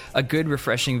just a good,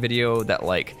 refreshing video that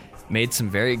like made some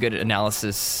very good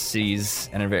analyses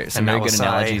and some very good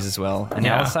analogies as well.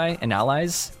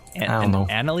 Analyze. I don't know.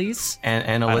 Analyse?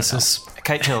 Analysis.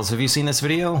 KiteTales, have you seen this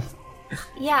video?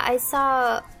 Yeah, I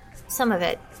saw some of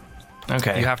it.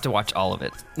 Okay. You have to watch all of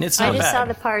it. It's not I just bad. saw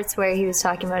the parts where he was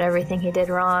talking about everything he did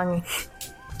wrong.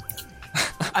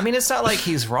 I mean, it's not like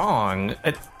he's wrong,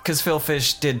 because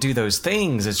Philfish did do those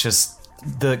things. It's just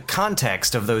the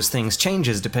context of those things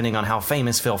changes depending on how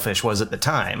famous Philfish was at the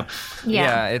time.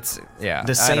 Yeah.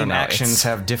 The same actions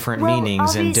have different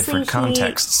meanings in different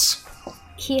contexts.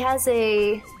 He has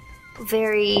a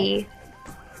very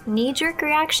knee-jerk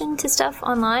reaction to stuff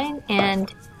online,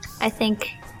 and I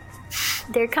think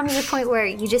there comes a point where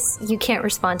you can't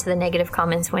respond to the negative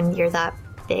comments when you're that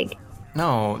big.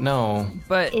 No.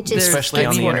 But especially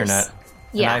on the internet.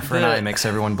 Yeah. An eye for an eye makes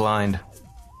everyone blind.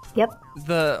 Yep.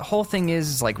 The whole thing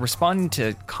is like responding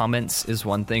to comments is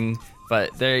one thing,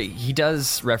 but he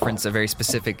does reference a very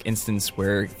specific instance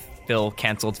where Phil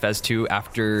canceled Fez 2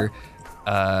 after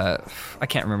I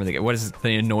can't remember what is it,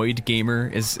 the Annoyed Gamer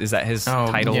is that his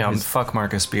title? Yeah, fuck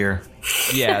Marcus Beer.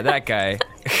 Yeah, that guy.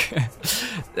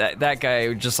 that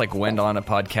guy just like went on a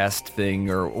podcast thing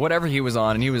or whatever he was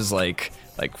on, and he was like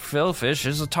Philfish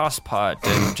is a tosspot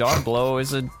and John Blow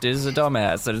is a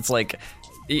dumbass, and it's like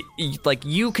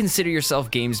you consider yourself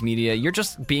games media, you're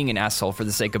just being an asshole for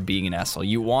the sake of being an asshole.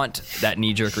 You want that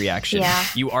knee-jerk reaction. Yeah.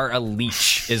 You are a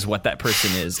leech is what that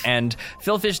person is. And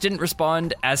Philfish didn't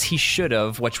respond as he should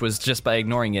have, which was just by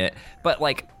ignoring it. But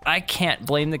like, I can't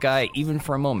blame the guy even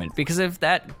for a moment, because if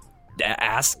that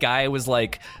ass guy was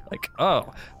like,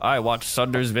 oh, I watched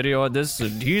Sunder's video on this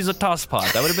and he's a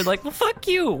tosspot, that would have been like, well, fuck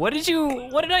you. What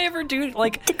did I ever do?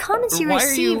 Like, the comments you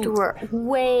received were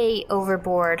way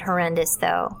overboard horrendous,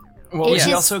 though. Well,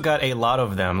 he also got a lot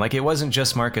of them. Like, it wasn't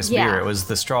just Marcus Beer, it was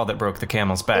the straw that broke the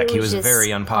camel's back. He was a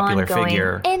very unpopular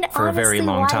figure for a very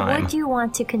long time. Why would you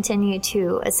want to continue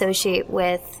to associate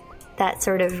with that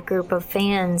sort of group of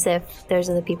fans if there's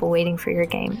other people waiting for your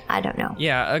game? I don't know.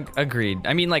 Yeah, agreed.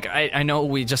 I mean, like, I know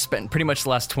we just spent pretty much the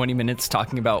last 20 minutes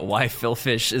talking about why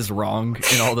Philfish is wrong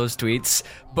in all those tweets,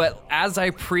 but as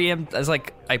I preambled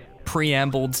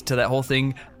to that whole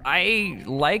thing, I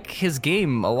like his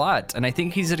game a lot, and I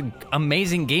think he's an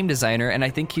amazing game designer, and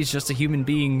I think he's just a human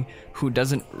being who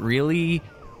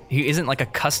he isn't like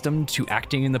accustomed to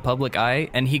acting in the public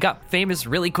eye, and he got famous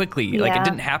really quickly. Yeah. Like, it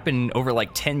didn't happen over like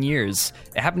 10 years.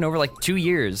 It happened over like 2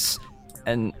 years.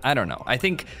 And I don't know. I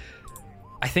think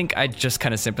I just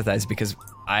kind of sympathize because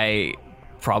I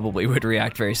probably would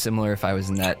react very similar if I was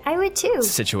in that I would too.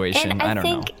 situation. And I don't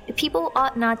know. think people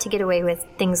ought not to get away with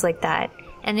things like that.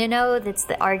 And I know that's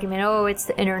the argument, it's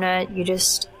the internet, you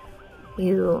just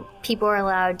People are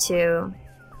allowed to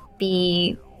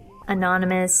be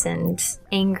anonymous and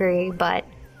angry, but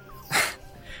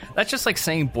That's just like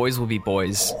saying boys will be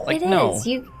boys. Like, it is. no.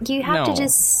 You have to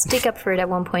just stick up for it at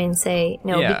one point and say,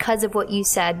 no, because of what you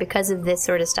said, because of this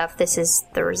sort of stuff, this is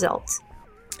the result.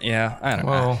 Yeah, I don't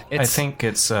know. Well, I think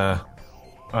it's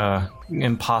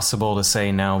impossible to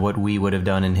say now what we would have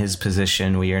done in his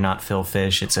position. We are not Phil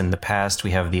Fish. It's in the past.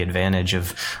 We have the advantage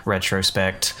of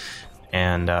retrospect.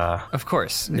 And of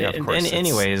course. Yeah, of course.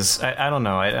 Anyways, I don't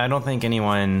know. I don't think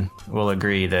anyone will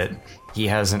agree that he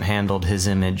hasn't handled his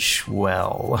image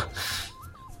well.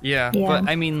 Yeah, but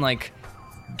I mean, like,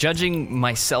 judging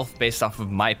myself based off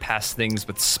of my past things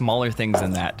with smaller things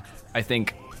than that, I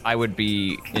think I would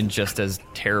be in just as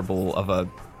terrible of a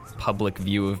public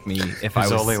view of me if I was...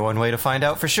 There's only one way to find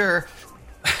out for sure.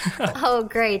 Oh,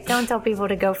 great. Don't tell people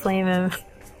to go flame him.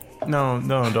 No,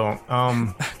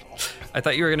 don't. I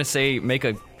thought you were going to say make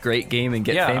a great game and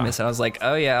get famous, and I was like,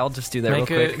 oh yeah, I'll just do that real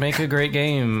quick. Make a great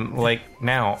game, like,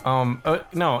 now.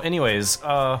 No, anyways.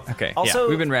 Okay, also,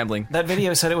 we've been rambling. That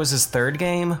video said it was his third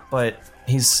game, but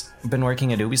he's been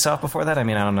working at Ubisoft before that. I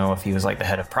mean, I don't know if he was, like, the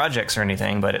head of projects or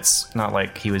anything, but it's not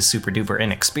like he was super duper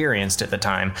inexperienced at the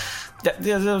time.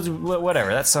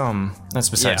 Whatever, that's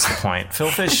besides the point.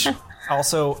 Phil Fish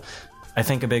also... I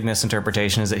think a big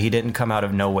misinterpretation is that he didn't come out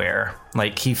of nowhere.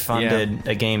 Like, he funded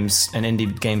an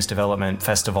indie games development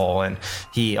festival, and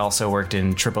he also worked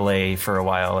in AAA for a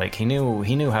while. Like, he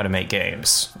knew how to make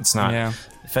games. It's not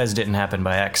Fez didn't happen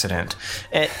by accident.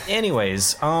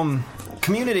 Anyways,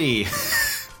 community.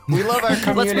 We love our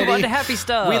community. Let's move on to happy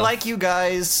stuff. We like you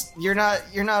guys. You're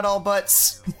not all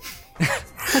butts.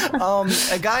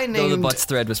 A guy named the butts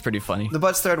thread was pretty funny. The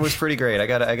butts thread was pretty great. I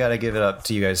gotta give it up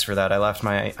to you guys for that. I left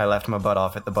my butt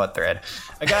off at the butt thread.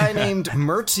 A guy named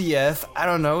Murtieth, I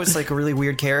don't know, it's like a really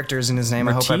weird characters in his name.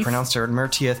 I hope I pronounced it.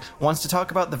 Murtieth wants to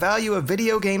talk about the value of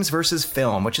video games versus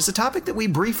film, which is a topic that we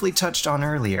briefly touched on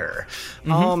earlier.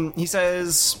 He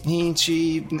says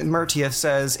Murtieth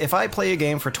says, if I play a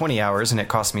game for 20 hours and it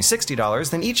costs me $60,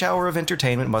 then each hour of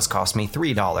entertainment must cost me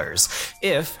 $3.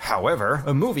 If, however,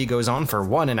 a movie goes on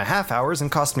for 1.5 hours and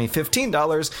cost me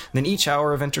 $15, then each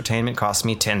hour of entertainment costs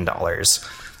me $10.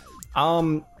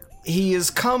 He has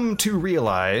come to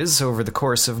realize over the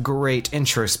course of great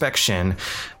introspection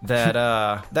that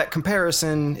that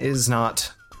comparison is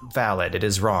not valid. It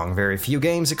is wrong. Very few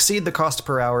games exceed the cost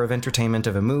per hour of entertainment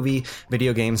of a movie.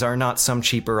 Video games are not some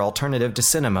cheaper alternative to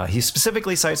cinema. He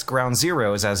specifically cites Ground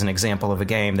Zeroes as an example of a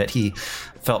game that he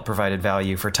felt provided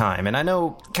value for time. And I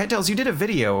know, KiteTales, you did a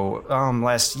video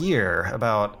last year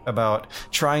about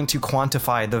trying to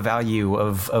quantify the value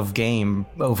of game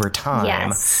over time.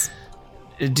 Yes.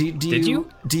 Did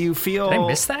you feel... Did I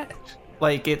miss that?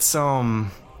 Like it's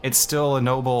still a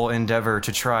noble endeavor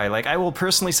to try. Like, I will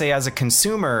personally say as a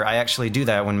consumer, I actually do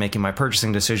that when making my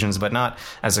purchasing decisions, but not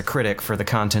as a critic for the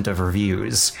content of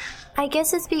reviews. I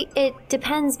guess it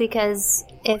depends, because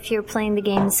if you're playing the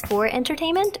games for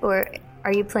entertainment, or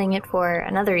are you playing it for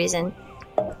another reason?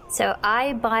 So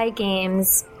I buy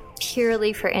games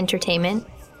purely for entertainment,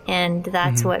 and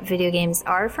that's what video games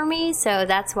are for me. So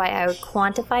that's why I would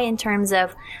quantify in terms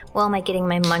of, well, am I getting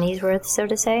my money's worth, so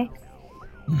to say?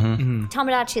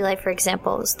 Tomodachi Life, for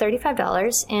example, is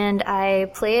 $35, and I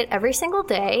play it every single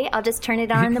day. I'll just turn it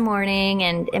on in the morning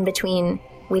and in between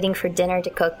waiting for dinner to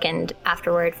cook and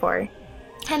afterward for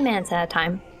 10 minutes at a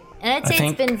time. And I'd say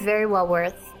it's been very well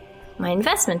worth my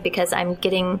investment because I'm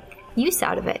getting use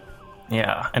out of it.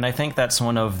 Yeah, and I think that's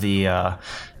one of the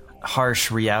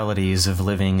harsh realities of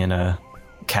living in a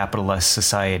capitalist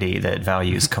society that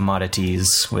values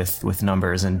commodities with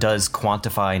numbers and does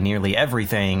quantify nearly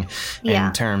everything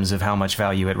in terms of how much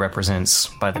value it represents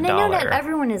by the dollar. And I know that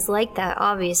everyone is like that,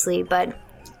 obviously, but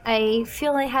I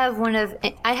feel I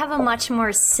have a much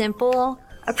more simple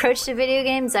approach to video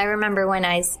games. I remember when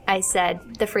I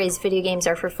said the phrase video games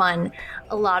are for fun,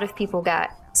 a lot of people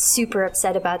got super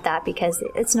upset about that because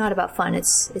it's not about fun,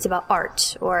 it's about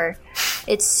art, or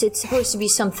it's supposed to be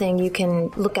something you can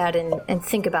look at and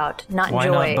think about, not Why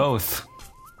enjoy. Why not both?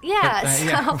 Yeah,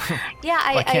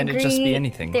 I agree. It just be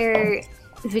anything?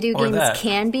 Video games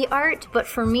can be art, but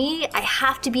for me, I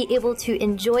have to be able to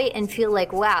enjoy it and feel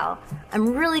like, wow,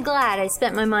 I'm really glad I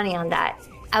spent my money on that.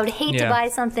 I would hate to buy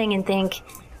something and think,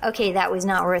 okay, that was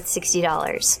not worth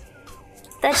 $60.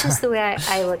 That's just the way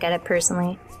I look at it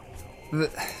personally.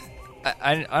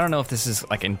 I don't know if this is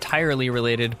like entirely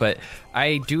related, but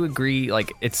I do agree,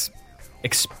 like it's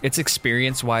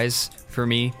experience wise for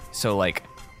me. So like,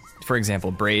 for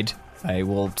example, Braid, I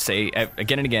will say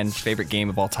again and again, favorite game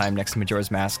of all time next to Majora's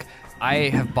Mask. I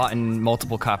have bought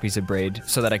multiple copies of Braid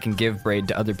so that I can give Braid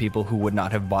to other people who would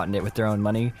not have bought it with their own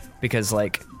money, because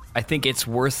like I think it's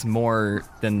worth more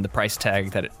than the price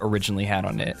tag that it originally had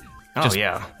on it. Oh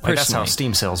yeah, like, that's how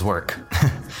Steam sales work.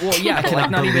 Well, yeah, like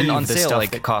not even on the sale. Stuff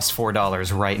like that costs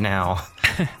 $4 right now.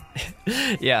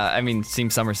 Yeah, I mean, Steam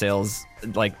Summer Sales.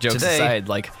 Like jokes aside,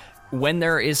 like when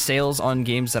there is sales on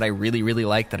games that I really, really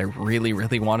like, that I really,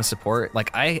 really want to support.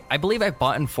 Like I believe I've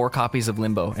bought 4 copies of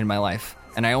Limbo in my life,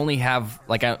 and I only have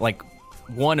like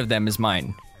one of them is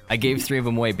mine. I gave 3 of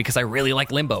them away because I really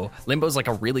like Limbo. Limbo's like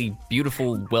a really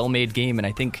beautiful, well-made game, and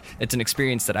I think it's an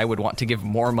experience that I would want to give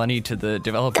more money to the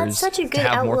developers. That's such a good to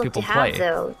have more outlook people to have, play.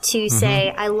 though, to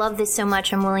say, I love this so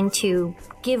much, I'm willing to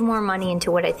give more money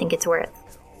into what I think it's worth.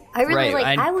 I really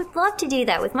I would love to do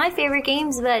that with my favorite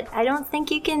games, but I don't think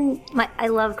you can. I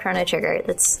love Chrono Trigger.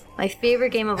 That's my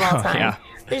favorite game of all time. Yeah.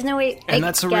 There's no way. And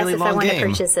that's a really long if I want game. to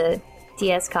purchase a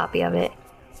DS copy of it.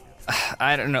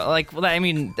 I don't know. Like, well, I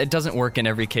mean, it doesn't work in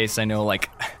every case. I know. Like,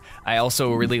 I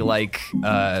also really like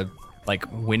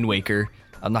Wind Waker.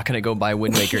 I'm not gonna go buy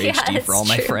Wind Waker Yeah, HD for all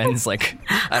my true. friends. Like,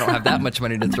 I don't have that much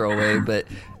money to throw away. But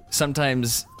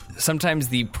sometimes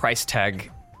the price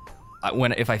tag,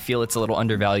 if I feel it's a little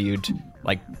undervalued,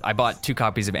 like I bought 2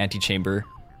 copies of Antichamber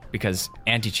because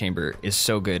Antichamber is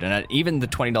so good, and even the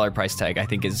 $20 price tag I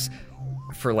think is,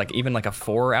 for like even like a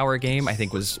 4-hour game, I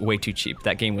think was way too cheap.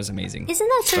 That game was amazing. Isn't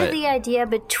that sort of the idea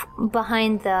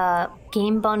behind the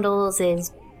game bundles?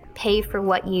 Is pay for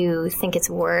what you think it's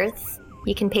worth.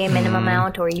 You can pay a minimum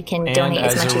amount, or you can donate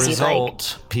as much as you'd like. And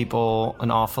as a result,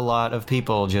 an awful lot of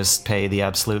people just pay the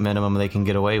absolute minimum they can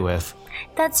get away with.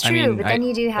 That's true, I mean, but then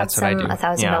you do have some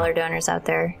 $1,000 donors out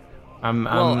there.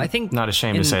 I think not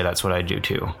ashamed to say that's what I do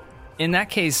too. In that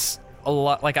case, a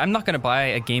lot, like I'm not going to buy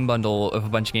a game bundle of a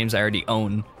bunch of games I already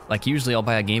own. Like usually I'll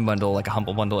buy a game bundle, like a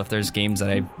humble bundle, if there's games that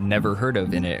I've never heard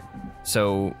of in it.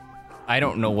 So I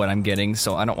don't know what I'm getting,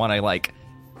 so I don't want to like,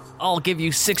 I'll give you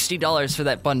 $60 for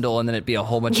that bundle, and then it'd be a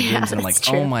whole bunch of games, and I'm like,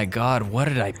 true. oh my god, what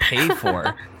did I pay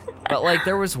for? But like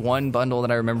there was one bundle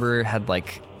that I remember had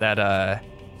like that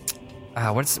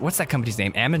what's that company's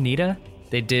name? Amanita?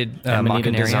 They did Amanita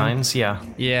Machinarium. Designs, yeah.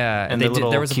 Yeah, And the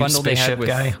little there was a cute bundle they had spaceship with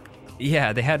guy.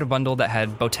 Yeah, they had a bundle that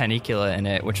had Botanicula in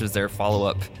it, which was their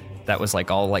follow-up that was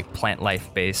like all like plant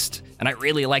life based. And I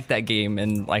really liked that game,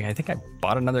 and like I think I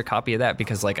bought another copy of that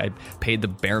because like I paid the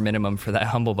bare minimum for that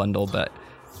humble bundle, but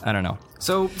I don't know.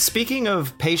 So, speaking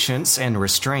of patience and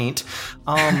restraint,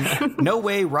 no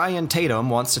way Ryan Tatum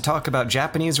wants to talk about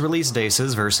Japanese release dates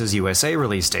versus USA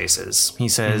release dates. He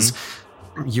says,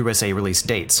 USA release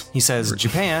dates. He says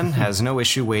Japan has no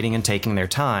issue waiting and taking their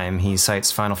time. He cites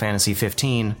Final Fantasy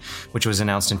 15, which was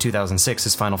announced in 2006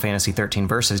 as Final Fantasy 13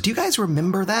 Versus. Do you guys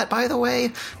remember that, by the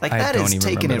way? Like, that is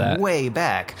taking it way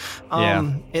back.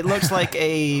 It looks like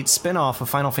a spin-off of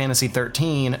Final Fantasy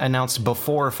 13 announced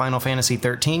before Final Fantasy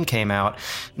 13 came out.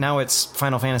 Now it's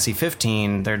Final Fantasy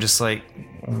 15. They're just, like,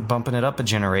 bumping it up a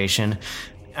generation.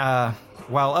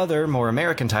 While other, more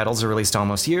American titles are released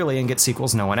almost yearly and get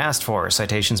sequels no one asked for,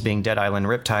 citations being Dead Island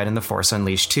Riptide and The Force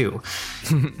Unleashed 2.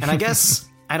 And I guess,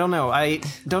 I don't know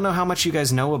how much you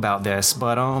guys know about this,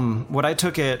 but what I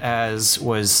took it as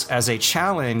was as a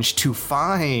challenge to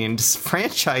find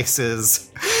franchises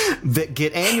that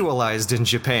get annualized in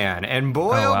Japan. And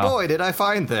boy, oh boy, did I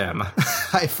find them.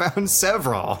 I found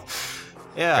several.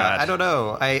 Yeah, God. I don't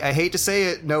know. I hate to say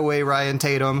it, no way Ryan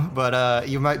Tatum, but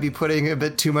you might be putting a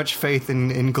bit too much faith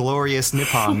in glorious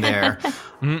Nippon there.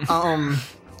 I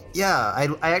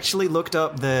actually looked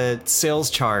up the sales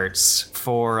charts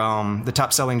for the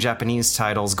top-selling Japanese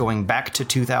titles going back to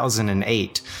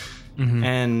 2008.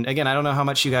 And again, I don't know how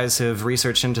much you guys have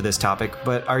researched into this topic,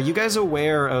 but are you guys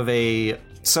aware of a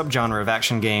subgenre of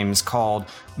action games called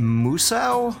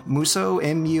Musou? Musou,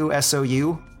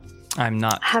 M-U-S-O-U?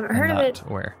 Haven't heard of it.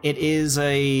 Where it is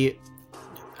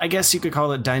I guess you could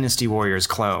call it Dynasty Warriors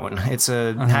clone. It's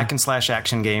a hack and slash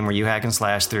action game where you hack and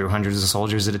slash through hundreds of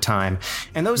soldiers at a time.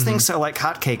 And those things sell like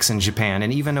hotcakes in Japan.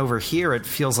 And even over here, it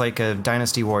feels like a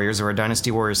Dynasty Warriors or a Dynasty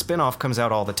Warriors spinoff comes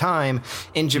out all the time.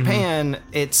 In Japan,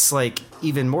 it's like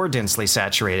even more densely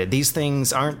saturated. These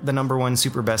things aren't the #1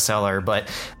 super bestseller, but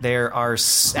there are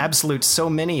absolute so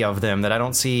many of them that I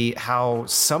don't see how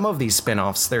some of these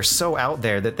spinoffs, they're so out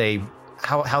there that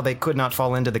how they could not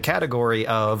fall into the category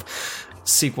of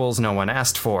sequels no one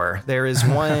asked for. There is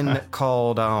one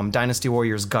called Dynasty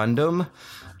Warriors Gundam,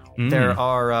 There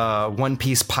are One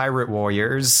Piece Pirate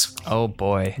Warriors. Oh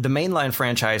boy. The mainline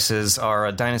franchises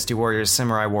are Dynasty Warriors,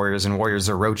 Samurai Warriors, and Warriors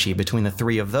Orochi. Between the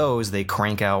three of those, they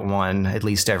crank out one at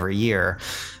least every year.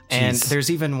 And there's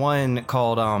even one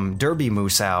called Derby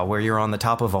Musou, where you're on the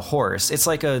top of a horse. It's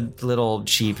like a little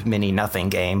cheap mini nothing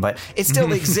game, but it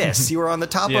still exists. You are on the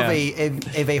top of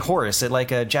a horse at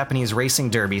like a Japanese racing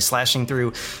derby, slashing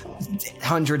through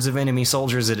hundreds of enemy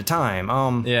soldiers at a time.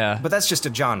 But that's just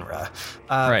a genre.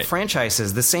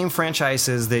 Franchises, the same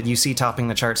franchises that you see topping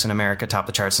the charts in America, top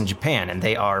the charts in Japan, and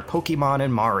they are Pokemon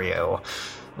and Mario.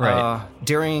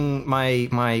 During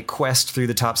my quest through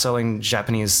the top-selling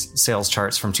Japanese sales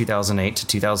charts from 2008 to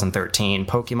 2013,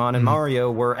 Pokemon and Mario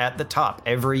were at the top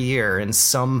every year in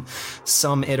some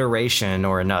iteration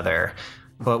or another.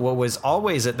 But what was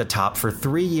always at the top for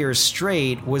 3 years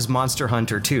straight was Monster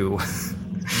Hunter 2.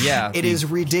 Yeah. It is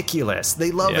ridiculous. They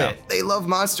love it. They love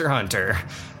Monster Hunter.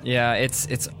 Yeah,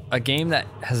 it's a game that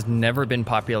has never been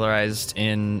popularized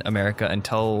in America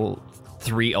until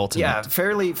 3 Ultimate. Yeah,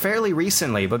 fairly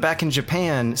recently, but back in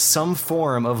Japan, some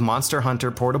form of Monster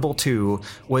Hunter Portable 2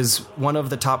 was one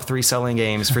of the top 3 selling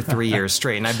games for 3 years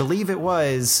straight, and I believe it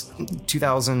was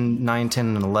 2009,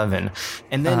 10, and 11.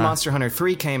 And then Monster Hunter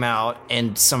 3 came out,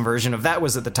 and some version of that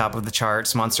was at the top of the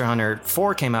charts. Monster Hunter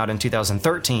 4 came out in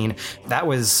 2013. That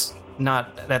was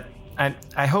not that.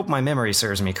 I hope my memory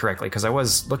serves me correctly, because I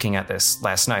was looking at this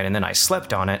last night and then I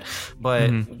slept on it. But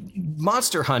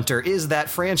Monster Hunter is that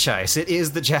franchise. It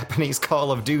is the Japanese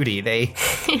Call of Duty.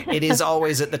 It is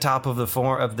always at the top of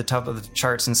the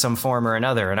charts in some form or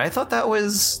another. And I thought that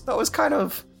was kind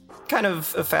of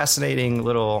a fascinating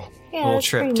little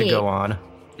trip to go on.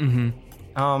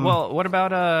 Well, what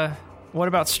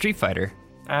about Street Fighter?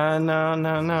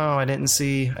 No. I didn't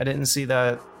see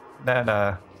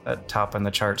that top in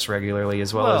the charts regularly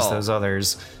as well as those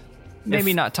others.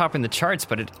 Maybe not top in the charts,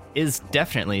 but it is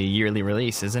definitely a yearly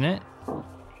release, isn't it?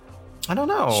 I don't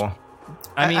know.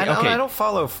 I don't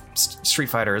follow Street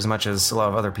Fighter as much as a lot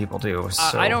of other people do.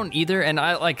 So. I don't either, and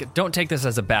I don't take this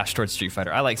as a bash towards Street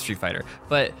Fighter. I like Street Fighter,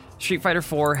 but Street Fighter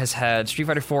 4 has had Street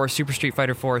Fighter 4, Super Street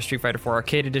Fighter 4, Street Fighter 4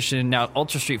 Arcade Edition, now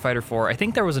Ultra Street Fighter 4. I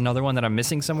think there was another one that I'm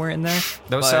missing somewhere in there.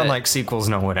 Those sound like sequels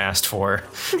no one asked for.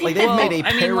 Like they've made a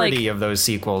parody of those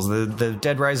sequels. The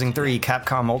Dead Rising 3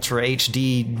 Capcom Ultra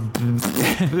HD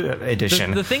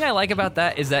edition. The thing I like about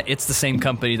that is that it's the same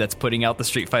company that's putting out the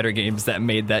Street Fighter games that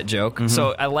made that joke.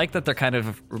 So I like that they're kind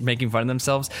of making fun of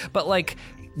themselves, but like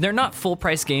they're not full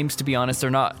price games, to be honest. They're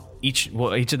not each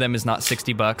of them is not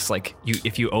 $60. Like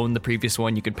if you own the previous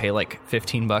one, you could pay like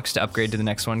 $15 to upgrade to the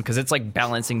next one, because it's like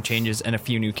balancing changes and a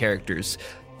few new characters.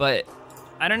 But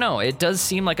I don't know, it does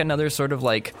seem like another sort of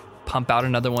like pump out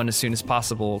another one as soon as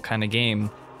possible kind of game,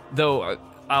 though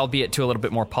albeit to a little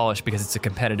bit more polished because it's a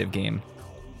competitive game.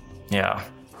 Yeah.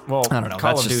 Well, I don't know.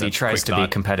 Call of Duty tries to be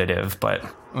competitive, but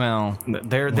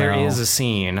there is a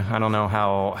scene. I don't know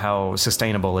how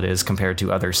sustainable it is compared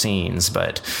to other scenes,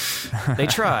 but they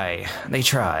try.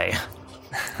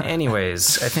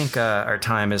 Anyways, I think our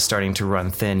time is starting to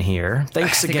run thin here.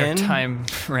 Thanks again. Our time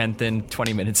ran thin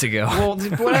 20 minutes ago. Well,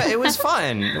 it was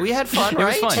fun. We had fun,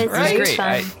 right? It was fun. Right? It was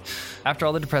great. After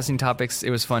all the depressing topics, it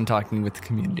was fun talking with the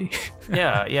community.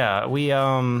 Yeah. We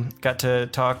got to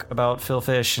talk about Phil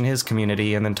Fish and his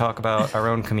community, and then talk about our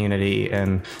own community,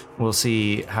 and we'll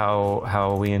see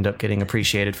how we end up getting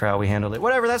appreciated for how we handled it.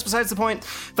 Whatever, that's besides the point.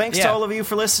 Thanks to all of you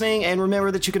for listening, and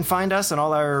remember that you can find us on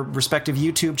all our respective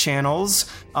YouTube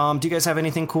channels. Do you guys have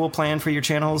anything cool planned for your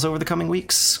channels over the coming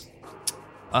weeks?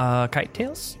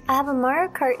 KiteTales? I have a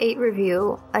Mario Kart 8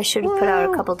 review I should have put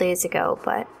out a couple days ago,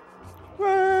 but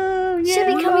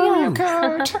should be coming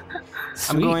out.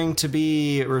 I'm going to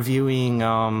be reviewing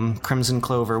Crimson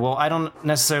Clover. Well, I don't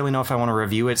necessarily know if I want to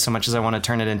review it so much as I want to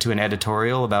turn it into an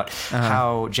editorial about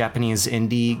how Japanese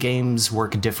indie games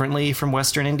work differently from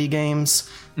Western indie games.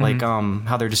 Like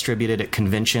how they're distributed at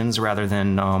conventions rather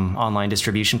than online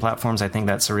distribution platforms. I think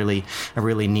that's a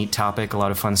really neat topic. A lot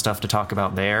of fun stuff to talk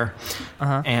about there.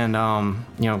 And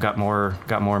got more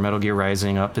Metal Gear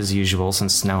Rising up as usual,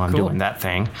 since now I'm doing that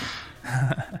thing.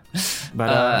 But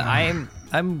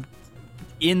I'm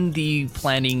in the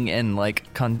planning and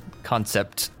like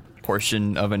concept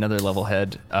portion of another level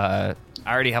head. I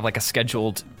already have like a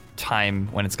scheduled time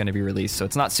when it's going to be released, so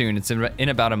it's not soon. It's in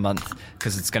about a month,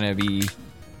 because it's going to be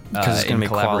in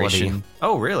collaboration. Quality.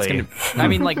 Oh, really? I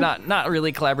mean, like not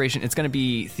really collaboration. It's going to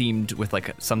be themed with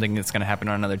like something that's going to happen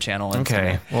on another channel. So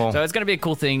it's going to be a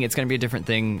cool thing. It's going to be a different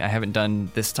thing. I haven't done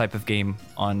this type of game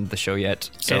on the show yet,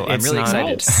 so I'm really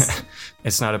excited.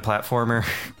 It's not a platformer.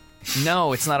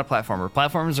 No, it's not a platformer.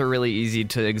 Platforms are really easy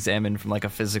to examine from like a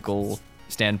physical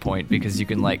standpoint, because you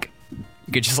can like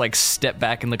you could just like step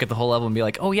back and look at the whole level and be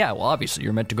like, oh yeah, well obviously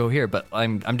you're meant to go here, but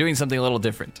I'm doing something a little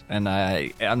different, and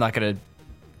I'm not gonna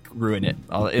ruin it.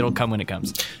 It'll come when it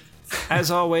comes.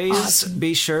 As always,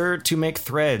 be sure to make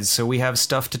threads so we have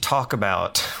stuff to talk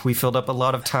about. We filled up a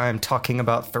lot of time talking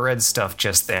about thread stuff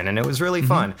just then, and it was really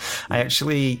fun. I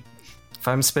actually, if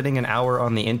I'm spending an hour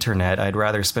on the internet, I'd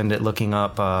rather spend it looking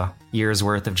up years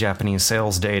worth of Japanese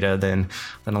sales data than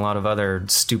a lot of other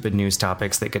stupid news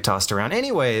topics that get tossed around.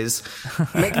 Anyways,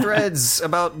 make threads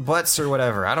about butts or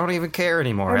whatever. I don't even care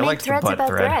anymore. Or I make like the threads butt about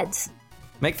thread. threads.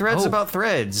 Make threads about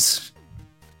threads.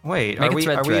 Wait, Make are we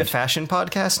a thread. fashion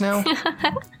podcast now?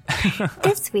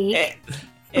 This week.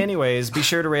 Anyways, be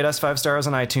sure to rate us 5 stars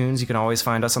on iTunes. You can always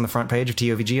find us on the front page of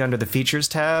TOVG under the Features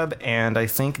tab, and I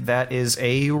think that is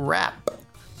a wrap.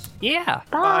 Yeah.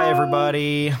 Bye,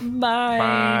 everybody. Bye.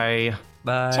 Bye.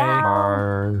 Bye.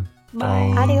 Ciao.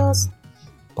 Bye. Adios.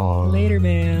 Later,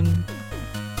 man.